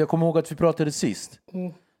jag kommer ihåg att vi pratade sist.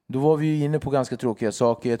 Då var vi inne på ganska tråkiga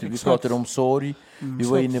saker. Vi pratade om sorg. Vi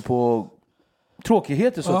var inne på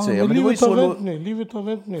tråkigheter så att säga. Men livet har vänt nu. Livet har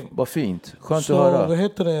vänt nu. Vad fint. Skönt så, att höra. Vad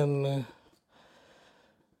heter det?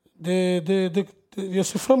 Jag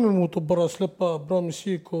ser fram emot att bara släppa bra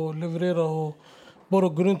musik och leverera och bara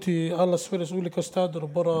gå runt i alla Sveriges olika städer och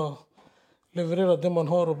bara leverera det man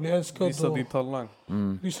har och bli älskad. Visa din talang.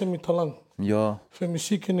 Visa min talang. Ja. För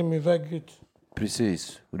musiken är min väg ut.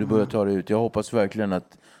 Precis. Och det börjar ta det ut. Jag hoppas verkligen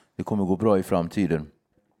att det kommer gå bra i framtiden.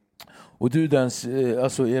 Och du Denz,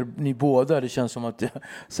 alltså ni båda, det känns som att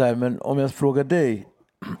så här, men om jag frågar dig,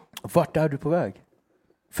 vart är du på väg?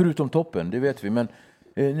 Förutom toppen, det vet vi, men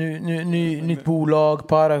nytt bolag,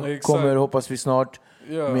 Para kommer hoppas vi snart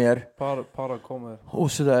mer. Para kommer.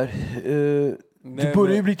 Och sådär. Du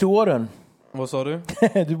börjar ju bli till åren. Vad sa du?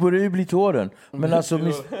 Du börjar ju bli till åren. Men alltså,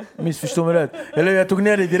 missförstå mig rätt. Eller jag tog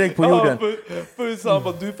ner dig direkt på jorden. Först han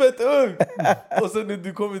bara, du är fett ung! Och sen när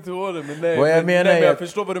du kommer till åren. Men nej, men jag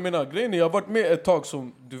förstår vad du menar. Grejen är, jag har varit med ett tag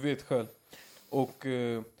som du vet själv. Och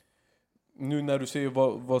nu när du säger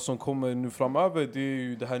vad som kommer nu framöver, det är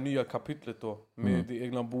ju det här nya kapitlet då. Med det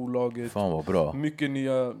egna bolaget. Fan vad bra.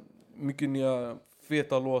 Mycket nya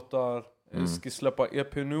feta låtar. Jag ska släppa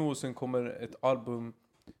EP nu och sen kommer ett album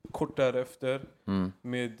kort därefter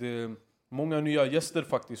med många nya gäster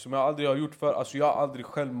faktiskt som jag aldrig har gjort för. Alltså jag har aldrig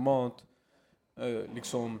själv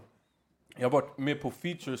liksom, jag har varit med på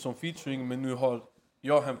features som featuring, men nu har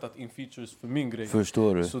jag hämtat in features för min grej.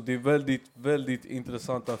 Förstår du? Så det är väldigt, väldigt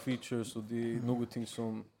intressanta features och det är någonting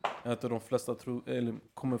som jag inte de flesta tror eller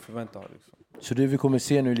kommer förvänta liksom. Så det vi kommer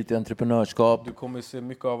se nu är lite entreprenörskap. Du kommer se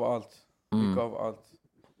mycket av allt. Mycket av allt.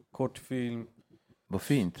 Kortfilm. Vad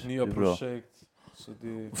fint. Nya projekt. Så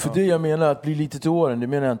för det jag menar att bli lite till åren, det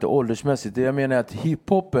menar jag inte åldersmässigt. Det jag menar att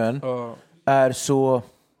hiphopen är så...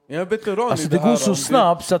 Jag är veteran alltså i det går så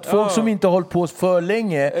snabbt så att folk som inte har hållit på för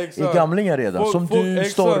länge är gamlingar redan. Som du,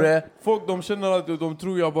 Storre. Folk de känner att de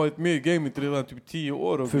tror jag har varit med i gamet redan typ 10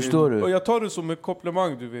 år. Och förstår du? Och jag tar det som en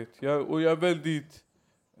komplimang, du vet. Och jag är väldigt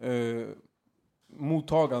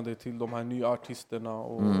mottagande till de här nya artisterna.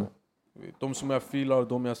 Och de som jag filar,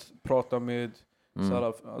 de jag pratar med. Så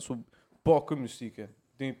här, alltså bakom musiken.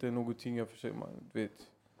 Det är inte någonting jag försöker, man vet.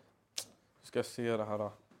 Ska jag säga det här?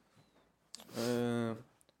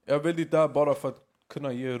 Jag är väldigt där bara för att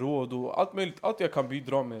kunna ge råd och allt möjligt, allt jag kan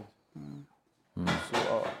bidra med.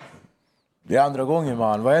 Så, det är andra gången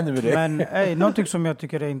man, vad händer med det? Men någonting som jag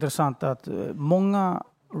tycker är intressant är att många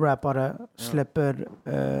rappare släpper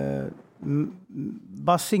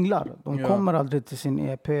bara singlar. De kommer aldrig till sin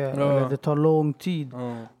EP, eller det tar lång tid.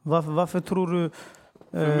 Varför tror du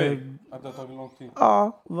för mig att det har tagit lång tid?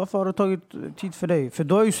 Ja, varför har det tagit tid för dig? För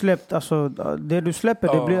du har ju släppt, alltså det du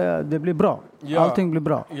släpper, det blir bra. Allting blir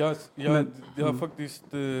bra. Det har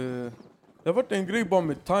faktiskt det har varit en grej bara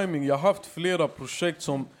med timing. Jag har haft flera projekt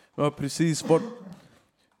som jag har precis varit,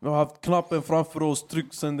 vi har haft knappen framför oss,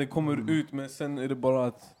 tryckt sen det kommer ut, men sen är det bara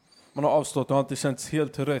att man har avstått, det har inte känts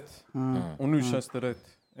helt rätt. Och nu känns det rätt.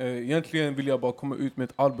 Egentligen vill jag bara komma ut med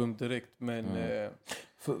ett album direkt, men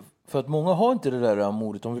för att många har inte det där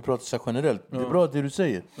modet, om vi pratar så generellt. Det är bra det du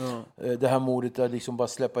säger. Det här modet att liksom bara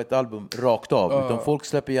släppa ett album rakt av. Utan folk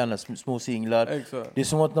släpper gärna små singlar. Exakt. Det är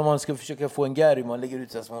som att när man ska försöka få en Gary, man lägger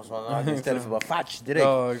ut så små istället för bara fatch direkt.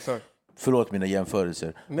 Ja, exakt. Förlåt mina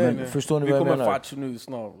jämförelser. Nej. Förstår ni vad jag menar? Vi kommer fatch nu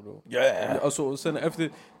snart. Alltså, sen efter,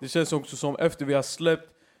 det känns också som efter vi har släppt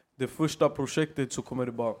det första projektet så kommer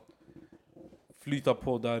det bara flyta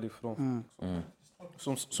på därifrån.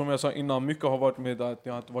 Som jag sa innan, mycket har varit med att det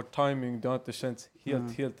har inte varit timing, det har inte känts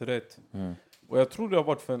helt rätt. Och jag tror det har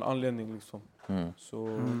varit för en anledning liksom.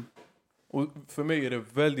 Så, och för mig är det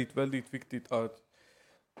väldigt, väldigt viktigt att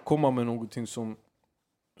komma med någonting som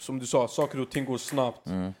du sa, saker och ting går snabbt.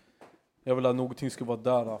 Jag vill att någonting ska vara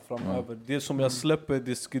där framöver. Det som jag släpper,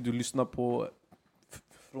 det ska du lyssna på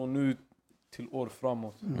från nu till år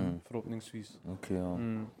framåt. Förhoppningsvis. Okay, ja.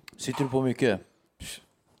 Sitter du på mycket?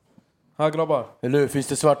 Här grabbar. Eller hur? Finns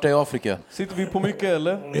det svarta i Afrika? Sitter vi på mycket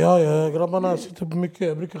eller? Ja, grabbarna sitter på mycket.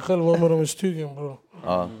 Jag brukar själv vara med dem i studion bro.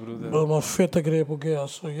 De har feta grejer på G.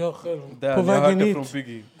 Alltså jag själv. På vägen hit. Från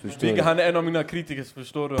Biggie. Biggie, han är en av mina kritiker,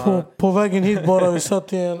 förstår du? På vägen hit bara, vi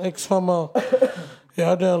satt i en X5. Jag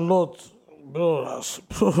hade en låt. Bro, alltså.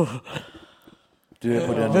 Du är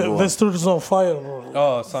på den nivån. Västerort is on fire bro.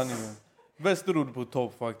 Ja, sanningen. Västerort på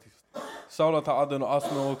topp faktiskt. Shoutout till Aden och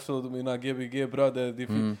Avsnitt också, mina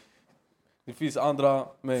GBG-bröder. Det finns andra,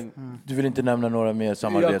 men... Du vill inte nämna några mer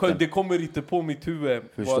samarbeten? Det kommer inte på mitt huvud.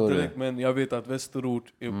 Förstår direkt, men jag vet att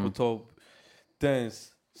Västerort är på topp. Denz,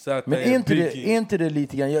 men är inte det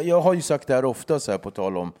lite grann... Jag har ju sagt det här ofta så här på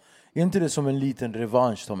tal om... Är inte det som en liten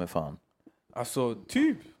revansch, ta mig fan? Alltså,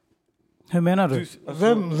 typ. Hur menar du?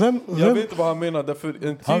 Jag vet inte vad han menar. Därför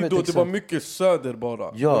en tid då det var mycket söder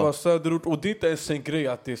bara. Ja. Det var söderort. Och det är inte ens en grej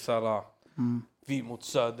att det är såhär... Vi mot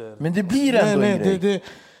söder. Men det blir ändå en grej.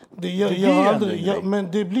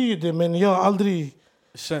 Men det blir det. Men jag har aldrig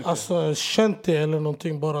känt det eller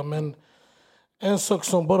någonting bara. Men en sak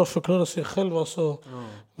som bara förklarar sig själv. Alltså,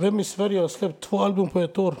 vem i Sverige har släppt 2 album på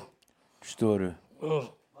ett år? Förstår du?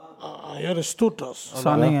 Jag är det stort alltså.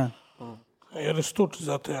 Sanningen. Jag är det stort,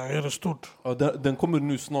 Zata. Jag är det stort. Ja, den kommer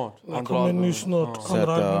nu snart. Han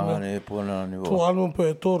är på en annan nivå. 2 album på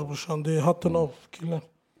ett år, brorsan. Det är hatten av killen.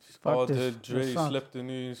 Ja, Dre släppte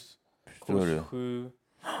nyss. Förstår du? 7.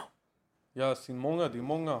 Ja, det är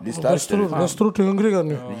många. Västerort är hungriga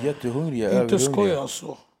nu. Ja. Jättehungriga. Inte skoja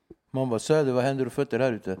alltså. Man bara, Söder, vad händer och fötter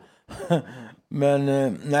här ute? Men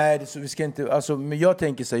nej, vi ska inte... Alltså, men jag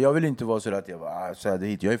tänker så här, jag vill inte vara så att jag bara, Söder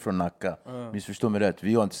hit, jag är från Nacka. Missförstå mig rätt,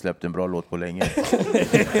 vi har inte släppt en bra låt på länge.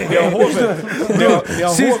 Ni har hovet.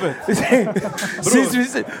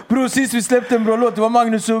 Sist vi släppte en bra låt, det var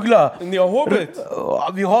Magnus Uggla. Ni har hovet?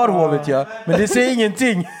 Vi har hovet, ja. Men det säger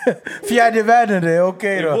ingenting. Fjärde världen, det är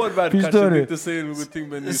okej då. I vår värld kanske det inte säger någonting,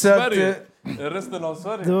 men i Sverige, resten av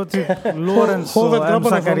Sverige. Det var typ Lorenz och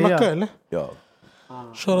grabbarna från Nacka, eller? Ja.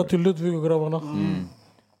 Shoutout till Ludvig och grabbarna.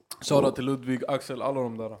 Shoutout till Ludvig, Axel, alla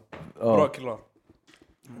de där. Bra killar.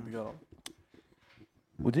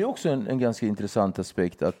 Och det är också en ganska intressant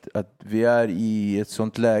aspekt att vi är i ett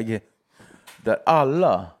sånt läge där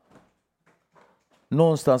alla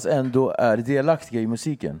någonstans ändå är delaktiga i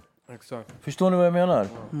musiken. Exakt. Förstår ni vad jag menar?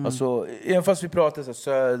 Alltså, även fast vi pratar så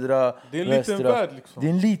södra, det är en västra, liten värld liksom. Det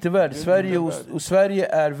är en liten värld. Sverige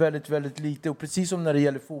är väldigt, väldigt lite. Och precis som när det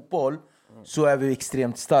gäller fotboll så är vi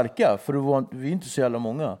extremt starka. För vi är inte så jävla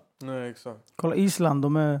många. Nej, exakt. Kolla Island,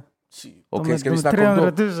 de är... Okej, ska vi snacka 300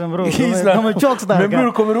 000 bro. De är tjockstarka. Men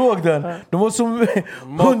bror, kommer du ihåg den? De var som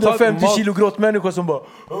 150 kilo grottmänniskor som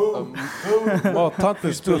bara...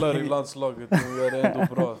 Tanten spelar i landslaget. Nu är det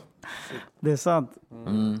ändå bra. Det är sant.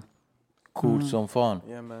 Coolt som fan.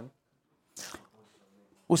 Yeah, man.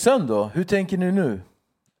 Och sen då? Hur tänker ni nu?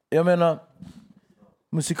 Jag menar,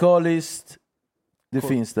 musikaliskt, det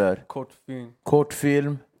finns där.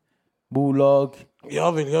 Kortfilm, bolag.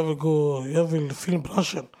 Jag vill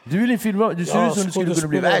filmbranschen. Du vill filmbranschen? Du ser ut som du skulle kunna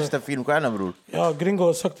bli värsta filmstjärna, bror. Ja, Gringo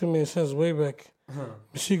har sagt till mig sen way back.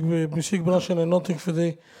 Musikbranschen är någonting för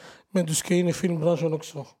dig. Men du ska in i filmbranschen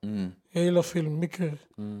också. Jag gillar film mycket.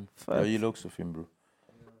 Jag gillar också film, bror.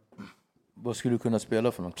 Vad skulle du kunna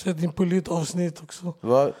spela för något? Sätt in på lite avsnitt också.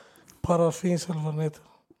 Vad? Parafins eller vad det heter.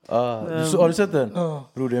 Har du sett den? Ja.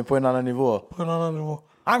 Bror, det är på en annan nivå. På en annan nivå.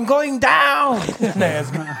 I'm going down!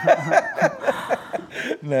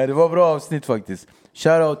 Nej, det var bra avsnitt faktiskt.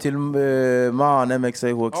 Shoutout till Man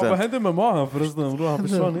MXAH. Vad hände med Man förresten? Bro, han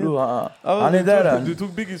försvann. Han är där. Du tog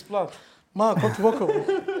Biggies plats. Man, kom tillbaka.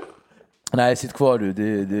 Nej, sitt kvar du.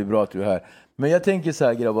 Det är bra att du är här. Men jag tänker så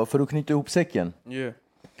här, grabbar, för att knyta ihop säcken. Yeah.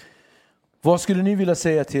 Vad skulle ni vilja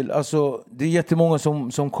säga till, alltså det är jättemånga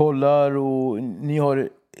som kollar och ni har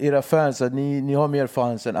era fans, att ni har mer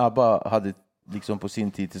fans än ABBA hade liksom på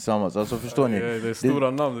sin tid tillsammans. Alltså förstår ni? Det är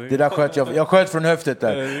stora namn. Det där sköt jag sköt från höftet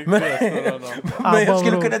där. Men jag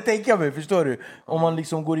skulle kunna tänka mig, förstår du? Om man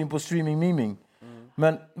liksom går in på streaming-miming.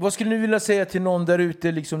 Men vad skulle ni vilja säga till någon där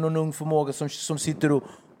ute, liksom någon ung förmåga som sitter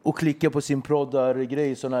och klickar på sin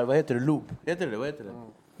proddar-grej, sån här, vad heter det? Loop? Vad heter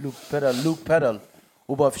det? Loop pedal.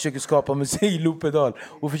 Och bara försöker skapa musik, loop-pedal.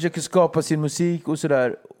 Och försöker skapa sin musik och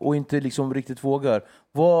sådär. Och inte liksom riktigt vågar.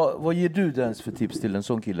 Vad ger du Denz för tips till en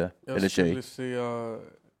sån kille? Eller tjej? Jag skulle säga,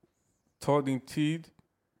 ta din tid.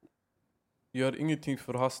 Gör ingenting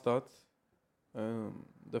förhastat.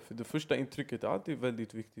 Därför det första intrycket är alltid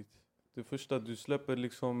väldigt viktigt. Det första du släpper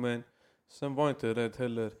liksom, men sen var inte rädd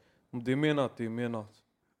heller. Om det är menat, det är menat.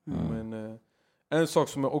 Men en sak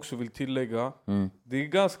som jag också vill tillägga. Det är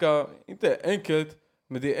ganska, inte enkelt,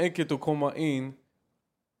 men det är enkelt att komma in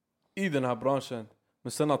i den här branschen.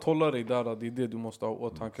 Men sen att hålla dig där, det är det du måste ha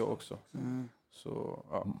åtanke också. Så,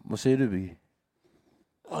 ja. Vad säger du, Biggie?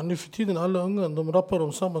 Ja, nu för tiden alla unga, de rappar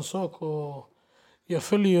om samma sak. Och jag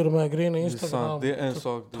följer de här grejerna i Instagram. Det är en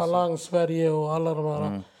sak. Talang, Sverige och alla de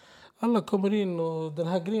här. Alla kommer in och den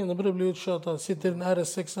här grejen, de börjar bli uttjatade. Sitter en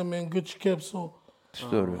RS6 med en Gucci-caps och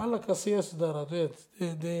alla kan se sådär, du vet.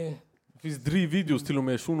 finns drivvideos till och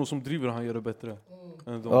med. Shuno som driver, han gör det bättre.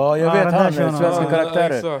 Ja, jag vet han. Svenska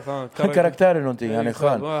karaktärer. Exakt, karaktärer är någonting, han är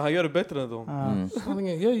skön. Han gör det bättre än dem.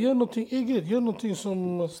 Jag gör någonting eget, gör någonting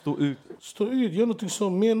som står ut. Gör någonting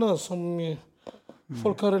som menas, som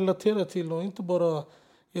folk kan relatera till. Och inte bara,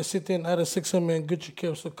 jag sitter i en RS6 med en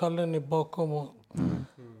Gucci-caps och Kallen är bakom. Och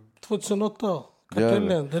 2008,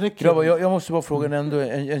 kartellen, det räcker. Grabbar, jag måste bara fråga ändå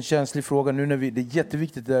en känslig fråga nu när det är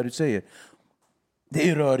jätteviktigt det där du säger. Det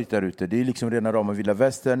är rörigt där ute. Det är liksom rena rama vilda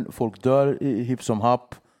västern. Folk dör hipp som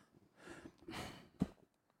happ.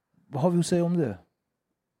 Vad har vi att säga om det?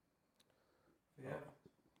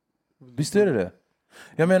 Visst är det?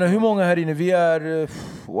 Jag menar, hur många här inne? Vi är,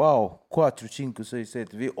 4, 5, 6, 7.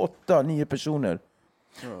 Vi är 8, 9 personer.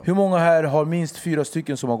 Hur många här har minst 4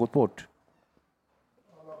 stycken som har gått bort?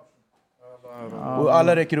 Och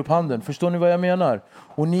alla räcker upp handen. Förstår ni vad jag menar?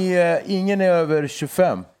 Och ingen är över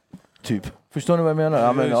 25, typ. Förstår ni vad jag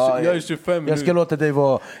menar? Jag är 25 jag ska låta dig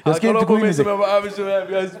vara. Jag ska inte gå in i det. Jag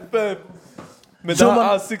är 25. Men det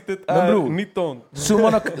här ansiktet är 19.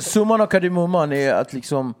 Summan av kardemumman är att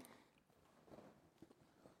liksom...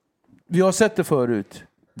 Vi har sett det förut.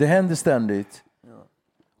 Det händer ständigt.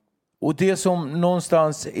 Och det som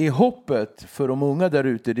någonstans är hoppet för de unga där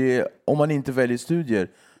ute, det är, om man inte väljer studier,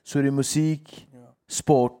 så är det musik,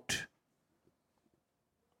 sport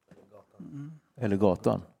eller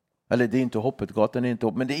gatan. Eller det är inte hoppet, gatan är inte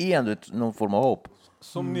hopp, men det är ändå någon form av hopp.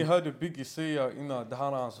 Som ni hörde Biggie säga innan, det här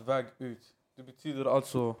är hans väg ut. Det betyder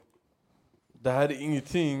alltså, det här är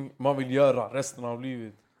ingenting man vill göra resten av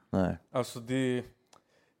livet. Nej. Alltså det är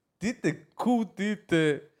inte coolt,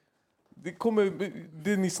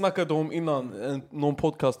 det ni snackade om innan, någon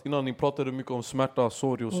podcast innan, ni pratade mycket om smärta,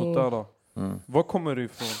 sorg och sånt där. Vad kommer det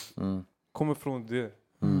ifrån? Kommer från det.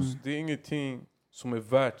 Så det är ingenting som är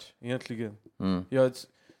värt egentligen.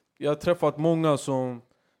 Jag har träffat många som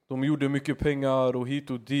de gjorde mycket pengar och hit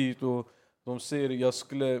och dit, och de säger jag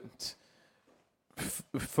skulle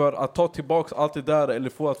för att ta tillbaka allt det där, eller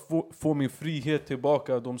för att få min frihet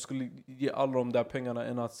tillbaka, de skulle ge alla de där pengarna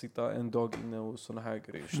än att sitta en dag inne och såna här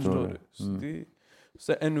grejer. Förstår du? Så det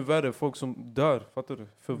är ännu värre, folk som dör, fattar du?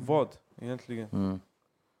 För vad egentligen?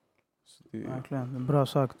 Så det verkligen, bra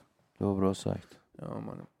sagt. Det var bra sagt. Ja,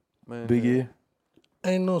 men Biggie?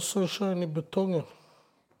 Ain't no sunshine i betongen.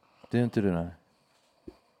 Det är inte det där.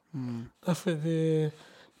 Därför det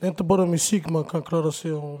är inte bara musik man kan klara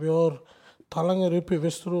sig om. Vi har talanger uppe i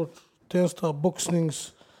Västerort. Denz,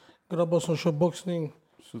 boxningsgrabbar som kör boxning.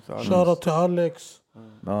 Shoutout till Alex.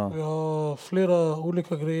 Vi har flera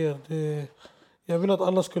olika grejer. Jag vill att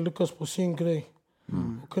alla ska lyckas på sin grej.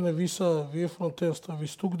 Och kunna visa, vi är från Tensta. Vi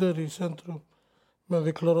stod där i centrum. Men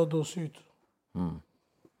vi klarade oss ut.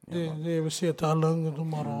 Det jag vill säga till alla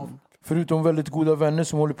ungdomar. Förutom väldigt goda vänner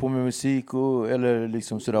som håller på med musik eller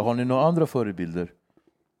liksom sådär, har ni några andra förebilder?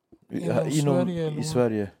 I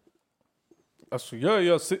Sverige? Alltså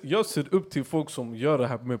jag ser upp till folk som gör det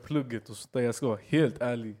här med plugget och sådär. Jag ska vara helt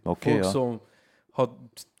ärlig. Folk som har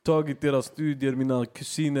tagit deras studier, mina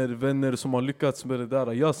kusiner, vänner som har lyckats med det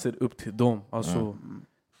där. Jag ser upp till dem. Alltså,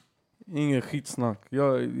 ingen skitsnack.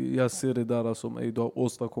 Jag ser det där som du har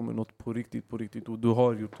åstadkommit något på riktigt. Och du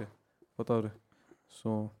har gjort det. Fattar du?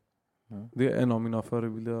 Så det är en av mina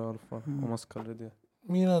förebilder i alla fall. Om man ska kalla det.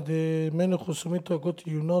 Det är människor som inte har gått i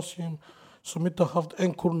gymnasium. Som inte har haft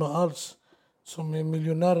en krona alls. Som är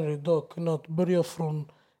miljonärer idag. Kunnat börja från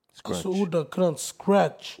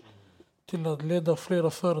scratch. Till att leda flera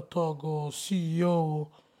företag och CEO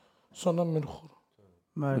och sådana människor.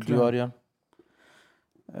 Och du, Arian?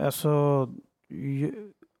 Alltså,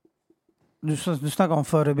 du snackar om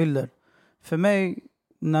förebilder. För mig,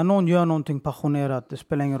 när någon gör någonting passionerat, det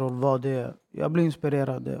spelar ingen roll vad det är. Jag blir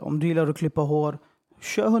inspirerad. Om du gillar att klippa hår,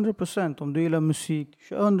 kör 100%. Om du gillar musik,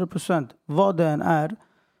 kör 100%. Vad det än är,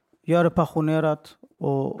 gör det passionerat.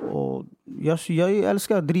 Och jag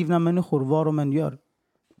älskar drivna människor, vad de än gör.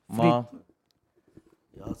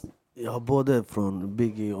 Jag har både från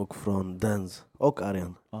Biggie och från Denz och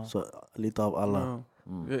Arian. Så lite av alla.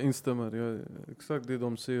 Jag instämmer. Exakt det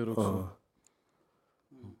de säger också.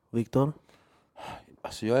 Viktor?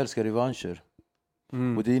 Alltså jag älskar revanscher.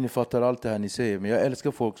 Och det innefattar allt det här ni säger. Men jag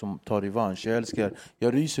älskar folk som tar revansch.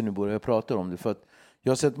 Jag ryser nu bara jag pratar om det. För att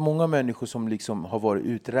jag har sett många människor som liksom har varit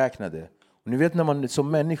uträknade. Och ni vet när man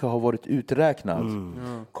som människa har varit uträknad.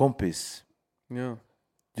 Kompis.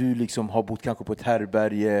 Du liksom har bott kanske på ett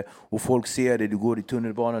härberge. Och folk ser dig. Du går i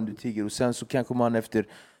tunnelbanan, du tigger. Och sen så kanske man efter,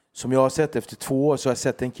 som jag har sett efter 2 år, så har jag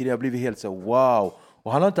sett en kille. Jag har blivit helt så wow.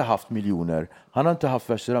 Och han har inte haft miljoner. Han har inte haft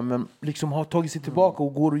värsta, men liksom har tagit sig tillbaka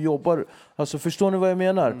och går och jobbar. Alltså förstår ni vad jag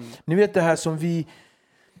menar? Ni vet det här som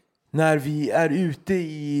när vi är ute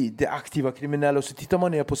i det aktiva kriminella och så tittar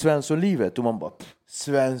man ner på Svenssonlivet och man bara,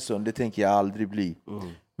 Svensson, det tänker jag aldrig bli.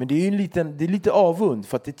 Men det är ju det är lite avund,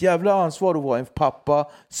 för att det är ett jävla ansvar att vara en pappa,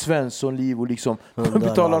 Svenssonliv och liksom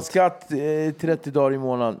betala skatt 30 dagar i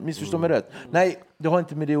månaden. Missförstå mig rätt. Nej, det har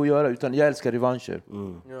inte med det att göra, utan jag älskar revanscher.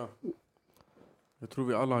 Ja. Jag tror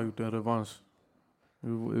vi alla har gjort en revansch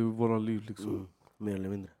i våra liv liksom. Mer eller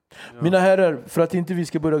mindre. Ja. Mina herrar, för att inte vi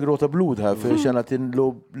ska börja gråta blod här, för jag känner att det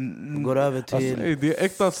går över till... Alltså, det är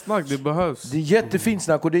äkta snack, det behövs. Det är jättefint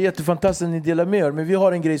snack och det är jättefantastiskt att ni delar med er. Men vi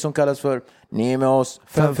har en grej som kallas för Ni är med oss,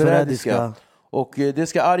 fem förrädiska. Och det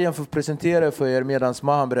ska Arjan få presentera för er medan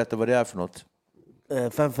Mahan berättar vad det är för något.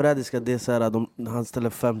 Fem förrädiska, det är så här, han ställer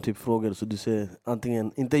 5 typ frågor, så du säger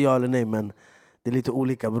antingen, inte ja eller nej, men det är lite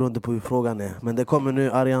olika beroende på hur frågan är. Men det kommer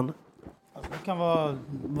nu, Arjan. Alltså, det kan vara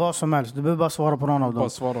vad som helst, du behöver bara svara på någon av dem. Bara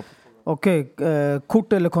svara på. Okej,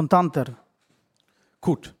 kort eller kontanter?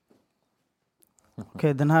 Kort.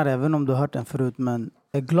 Okej, den här, även om du har hört den förut, men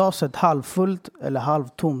är glaset halvfullt eller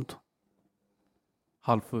halvtomt?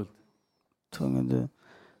 Halvfullt. Tvungen du.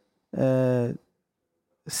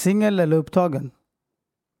 Singel eller upptagen?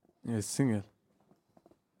 Jag är singel.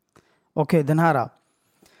 Okej, den här.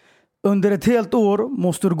 Under ett helt år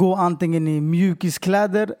måste du gå antingen i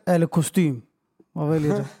mjukiskläder eller kostym. Vad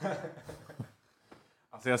väljer du?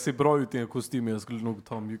 Alltså jag ser bra ut i en kostym, men jag skulle nog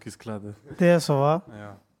ta mjukiskläder. Det är så, va?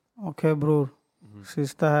 Ja. Okej, bror.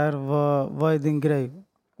 Sista här. Vad är din grej?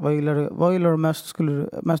 Vad gillar du mest? Skulle du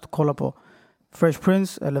mest kolla på? Fresh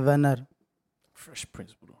Prince eller Vänner? Fresh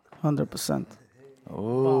Prince, bror. 100%.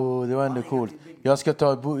 Det var ändå coolt. Jag ska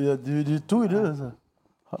ta... Du tog det alltså.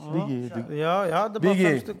 Biggie. Ja, jag hade bara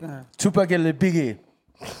 5 stycken här. Tupac eller Biggie?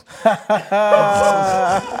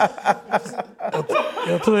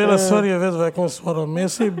 Jag tror hela Sverige vet vad jag kommer svara, men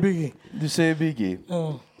jag säger Biggie. Du säger Biggie?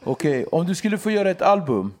 Okej, om du skulle få göra ett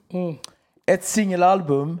album, ett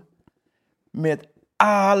singelalbum med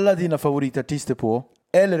alla dina favoritartister på,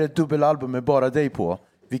 eller ett dubbelalbum med bara dig på,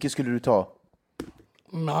 vilket skulle du ta?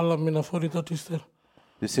 Med alla mina favoritartister.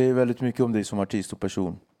 Det säger väldigt mycket om dig som artist och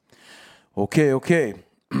person. Okej.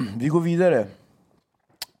 Vi går vidare.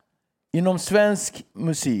 Inom svensk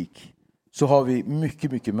musik så har vi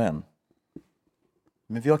mycket män.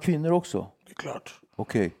 Men vi har kvinnor också. Det är klart.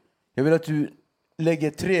 Okej. Jag vill att du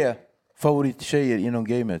lägger 3 favorittjejer inom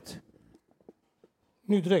gamet.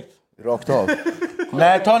 Nu direkt. Rakt av.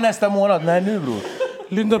 Nej, ta nästa månad. Nej, nu bror.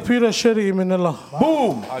 Linda Pira, Sherry, Eminella.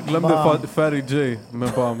 Boom! Jag glömde Ferry J, men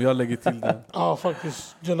bam, jag lägger till den. Ja,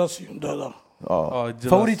 faktiskt. Jealousy dödar. Ja.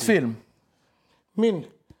 Favoritfilm? Min.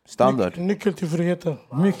 Standard. Nyckel till friheten.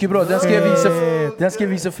 Mycket bra. Den ska jag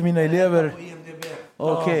visa för mina elever.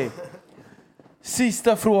 Okej.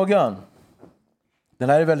 Sista frågan. Den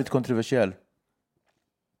här är väldigt kontroversiell.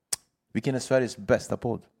 Vilken är Sveriges bästa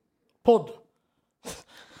podd?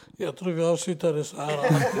 Jag tror vi avslutar det så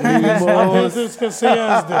här. Du ska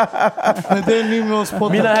säga det. Men det är Ni med oss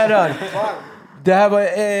podden. Mina herrar, det här var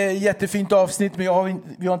ett jättefint avsnitt, men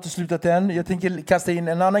vi har inte slutat än. Jag tänker kasta in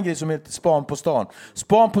en annan grej som heter Span på stan.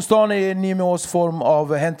 Span på stan är Ni med oss form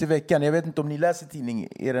av Hänt i veckan. Jag vet inte om ni läser tidning,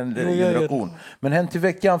 er generation. Men Hänt i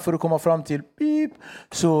veckan, för att komma fram till beep,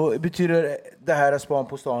 så betyder det här Span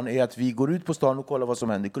på stan är att vi går ut på stan och kollar vad som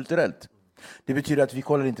händer kulturellt. Det betyder att vi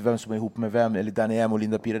kollar inte vem som är ihop med vem, eller Danny M och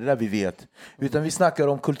Linda Pira, det där vi vet. Utan vi snackar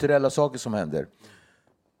om kulturella saker som händer.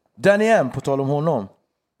 Danny M, på tal om honom,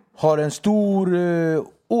 har en stor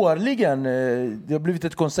årligen, det har blivit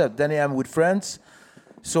ett koncept, Danny M with Friends,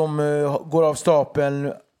 som går av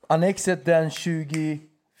stapeln, annexet den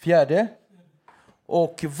 24.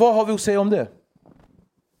 Och vad har vi att säga om det?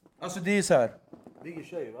 Alltså det är så här. Biggie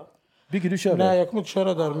kör, va? Biggie, du kör. Nej, jag kommer inte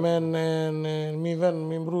köra där, men min vän,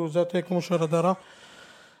 min bror Zate kommer köra där.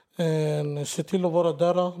 Se till att vara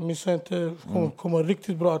där, missa inte, kommer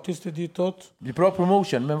riktigt bra artister ditåt. Det är bra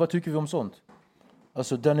promotion, men vad tycker vi om sånt?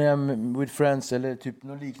 Alltså Danny M with Friends eller typ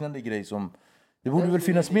någon liknande grej som... Det borde väl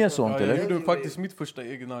finnas mer sånt, eller? Jag gjorde faktiskt mitt första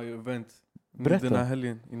egna event den här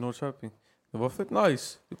helgen i Norrköping. Det var fett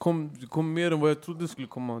nice. Det kom mer än vad jag trodde skulle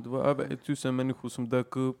komma. Det var över 1000 människor som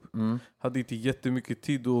dök upp. Hade inte jättemycket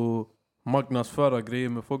tid att marknadsföra grejer,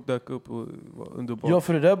 men folk dök upp och var underbart. Ja,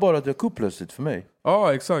 för det där bara dök upp plötsligt för mig.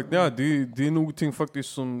 Ja, exakt. Ja, det är någonting faktiskt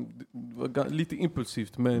som var lite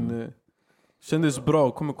impulsivt, men kändes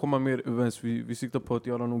bra. Kommer komma mer events. Vi siktar på att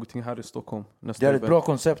göra någonting här i Stockholm. Det är ett bra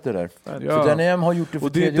koncept det där. Ja. För Danny M har gjort det för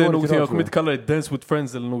och det är 3 år. någonting, jag kommer inte kalla det Dance with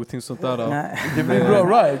Friends eller någonting sånt där. Nej. Det blir en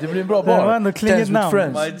bra ride, det blir en bra bar. Dance with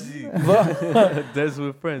Friends. Va? Dance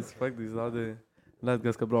with Friends faktiskt. Ja, det lät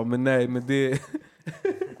ganska bra. Men nej, men det...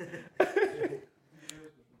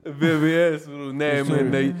 BBS, bro.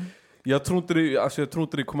 Nej. jag tror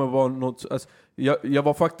inte det kommer vara något... Alltså, jag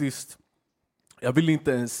var faktiskt... Jag ville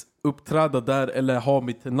inte ens uppträda där eller ha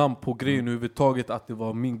mitt namn på grejen överhuvudtaget, att det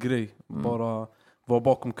var min grej. Bara vara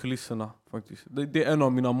bakom kulisserna faktiskt. Det är en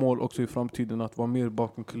av mina mål också i framtiden, att vara mer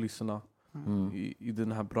bakom kulisserna i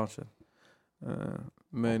den här branschen.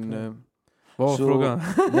 Vad var frågan?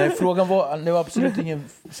 Nej, frågan var absolut ingen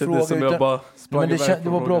fråga. Som jag bara men det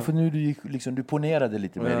var bra, för nu du ponerade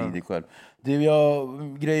lite mer i dig själv.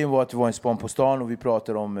 Grejen var att det var en span på stan och vi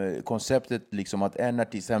pratade om konceptet, liksom att en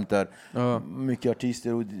artist hämtar mycket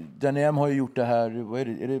artister. Och Denz har ju gjort det här,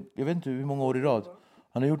 jag vet inte hur många år i rad.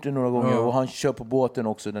 Han har gjort det några gånger och han kör på båten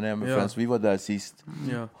också, Denz med Friends. Vi var där sist.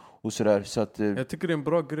 Och sådär, så att, jag tycker det är en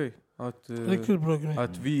bra grej.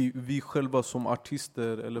 Att vi själva som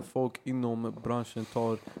artister eller folk inom branschen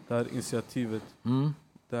tar det här initiativet.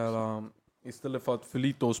 Där, istället för att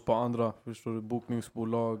förlita oss på andra, förstår du,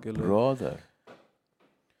 bokningsbolag eller... Bra där.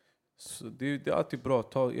 Så det är alltid bra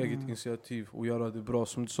att ta eget initiativ och göra det bra.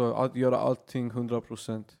 Som du sa, att göra allting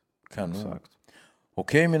 100%. Exakt.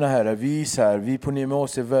 Okej, mina herrar, vi på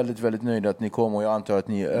Nimeås är väldigt, väldigt nöjda att ni kom, och jag antar att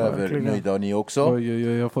ni är övernöjda och ni också.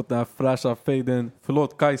 Oj, jag har fått den här fräscha faden.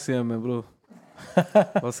 Förlåt Kajse, men bro.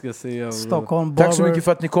 Vad ska jag säga, bro? Stockholm, tack så mycket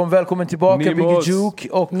för att ni kom. Välkommen tillbaka, Biggie Juke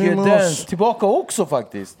och Denz. Tillbaka också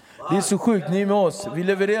faktiskt. Det är så sjukt, ni med oss. Vi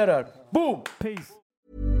levererar. Boom! Peace.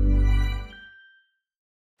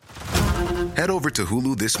 Head over to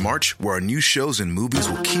Hulu this March, where our new shows and movies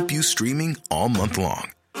will keep you streaming all month long.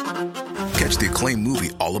 Catch the acclaimed movie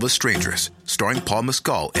All of Us Strangers, starring Paul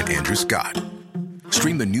Mescal and Andrew Scott.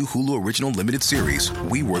 Stream the new Hulu original limited series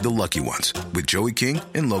We Were the Lucky Ones with Joey King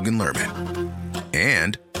and Logan Lerman.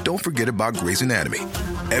 And don't forget about Grey's Anatomy.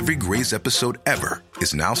 Every Grey's episode ever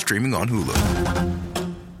is now streaming on Hulu.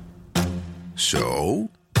 So,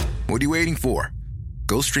 what are you waiting for?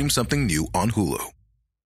 Go stream something new on Hulu.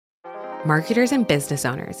 Marketers and business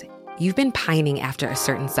owners, you've been pining after a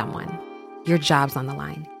certain someone. Your job's on the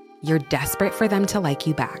line. You're desperate for them to like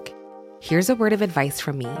you back. Here's a word of advice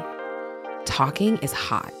from me. Talking is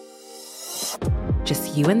hot.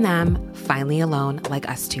 Just you and them, finally alone, like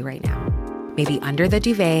us two right now. Maybe under the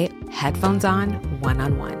duvet, headphones on,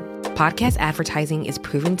 one-on-one. Podcast advertising is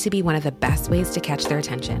proven to be one of the best ways to catch their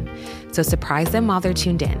attention. So surprise them while they're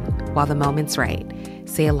tuned in, while the moment's right.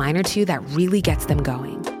 Say a line or two that really gets them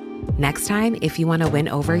going. Next time, if you want to win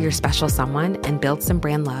over your special someone and build some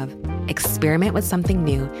brand love, experiment with something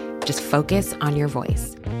new. Just focus on your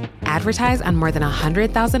voice. Advertise on more than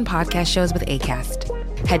 100,000 podcast shows with Acast.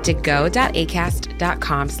 Head to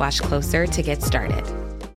go.acast.com/closer to get started.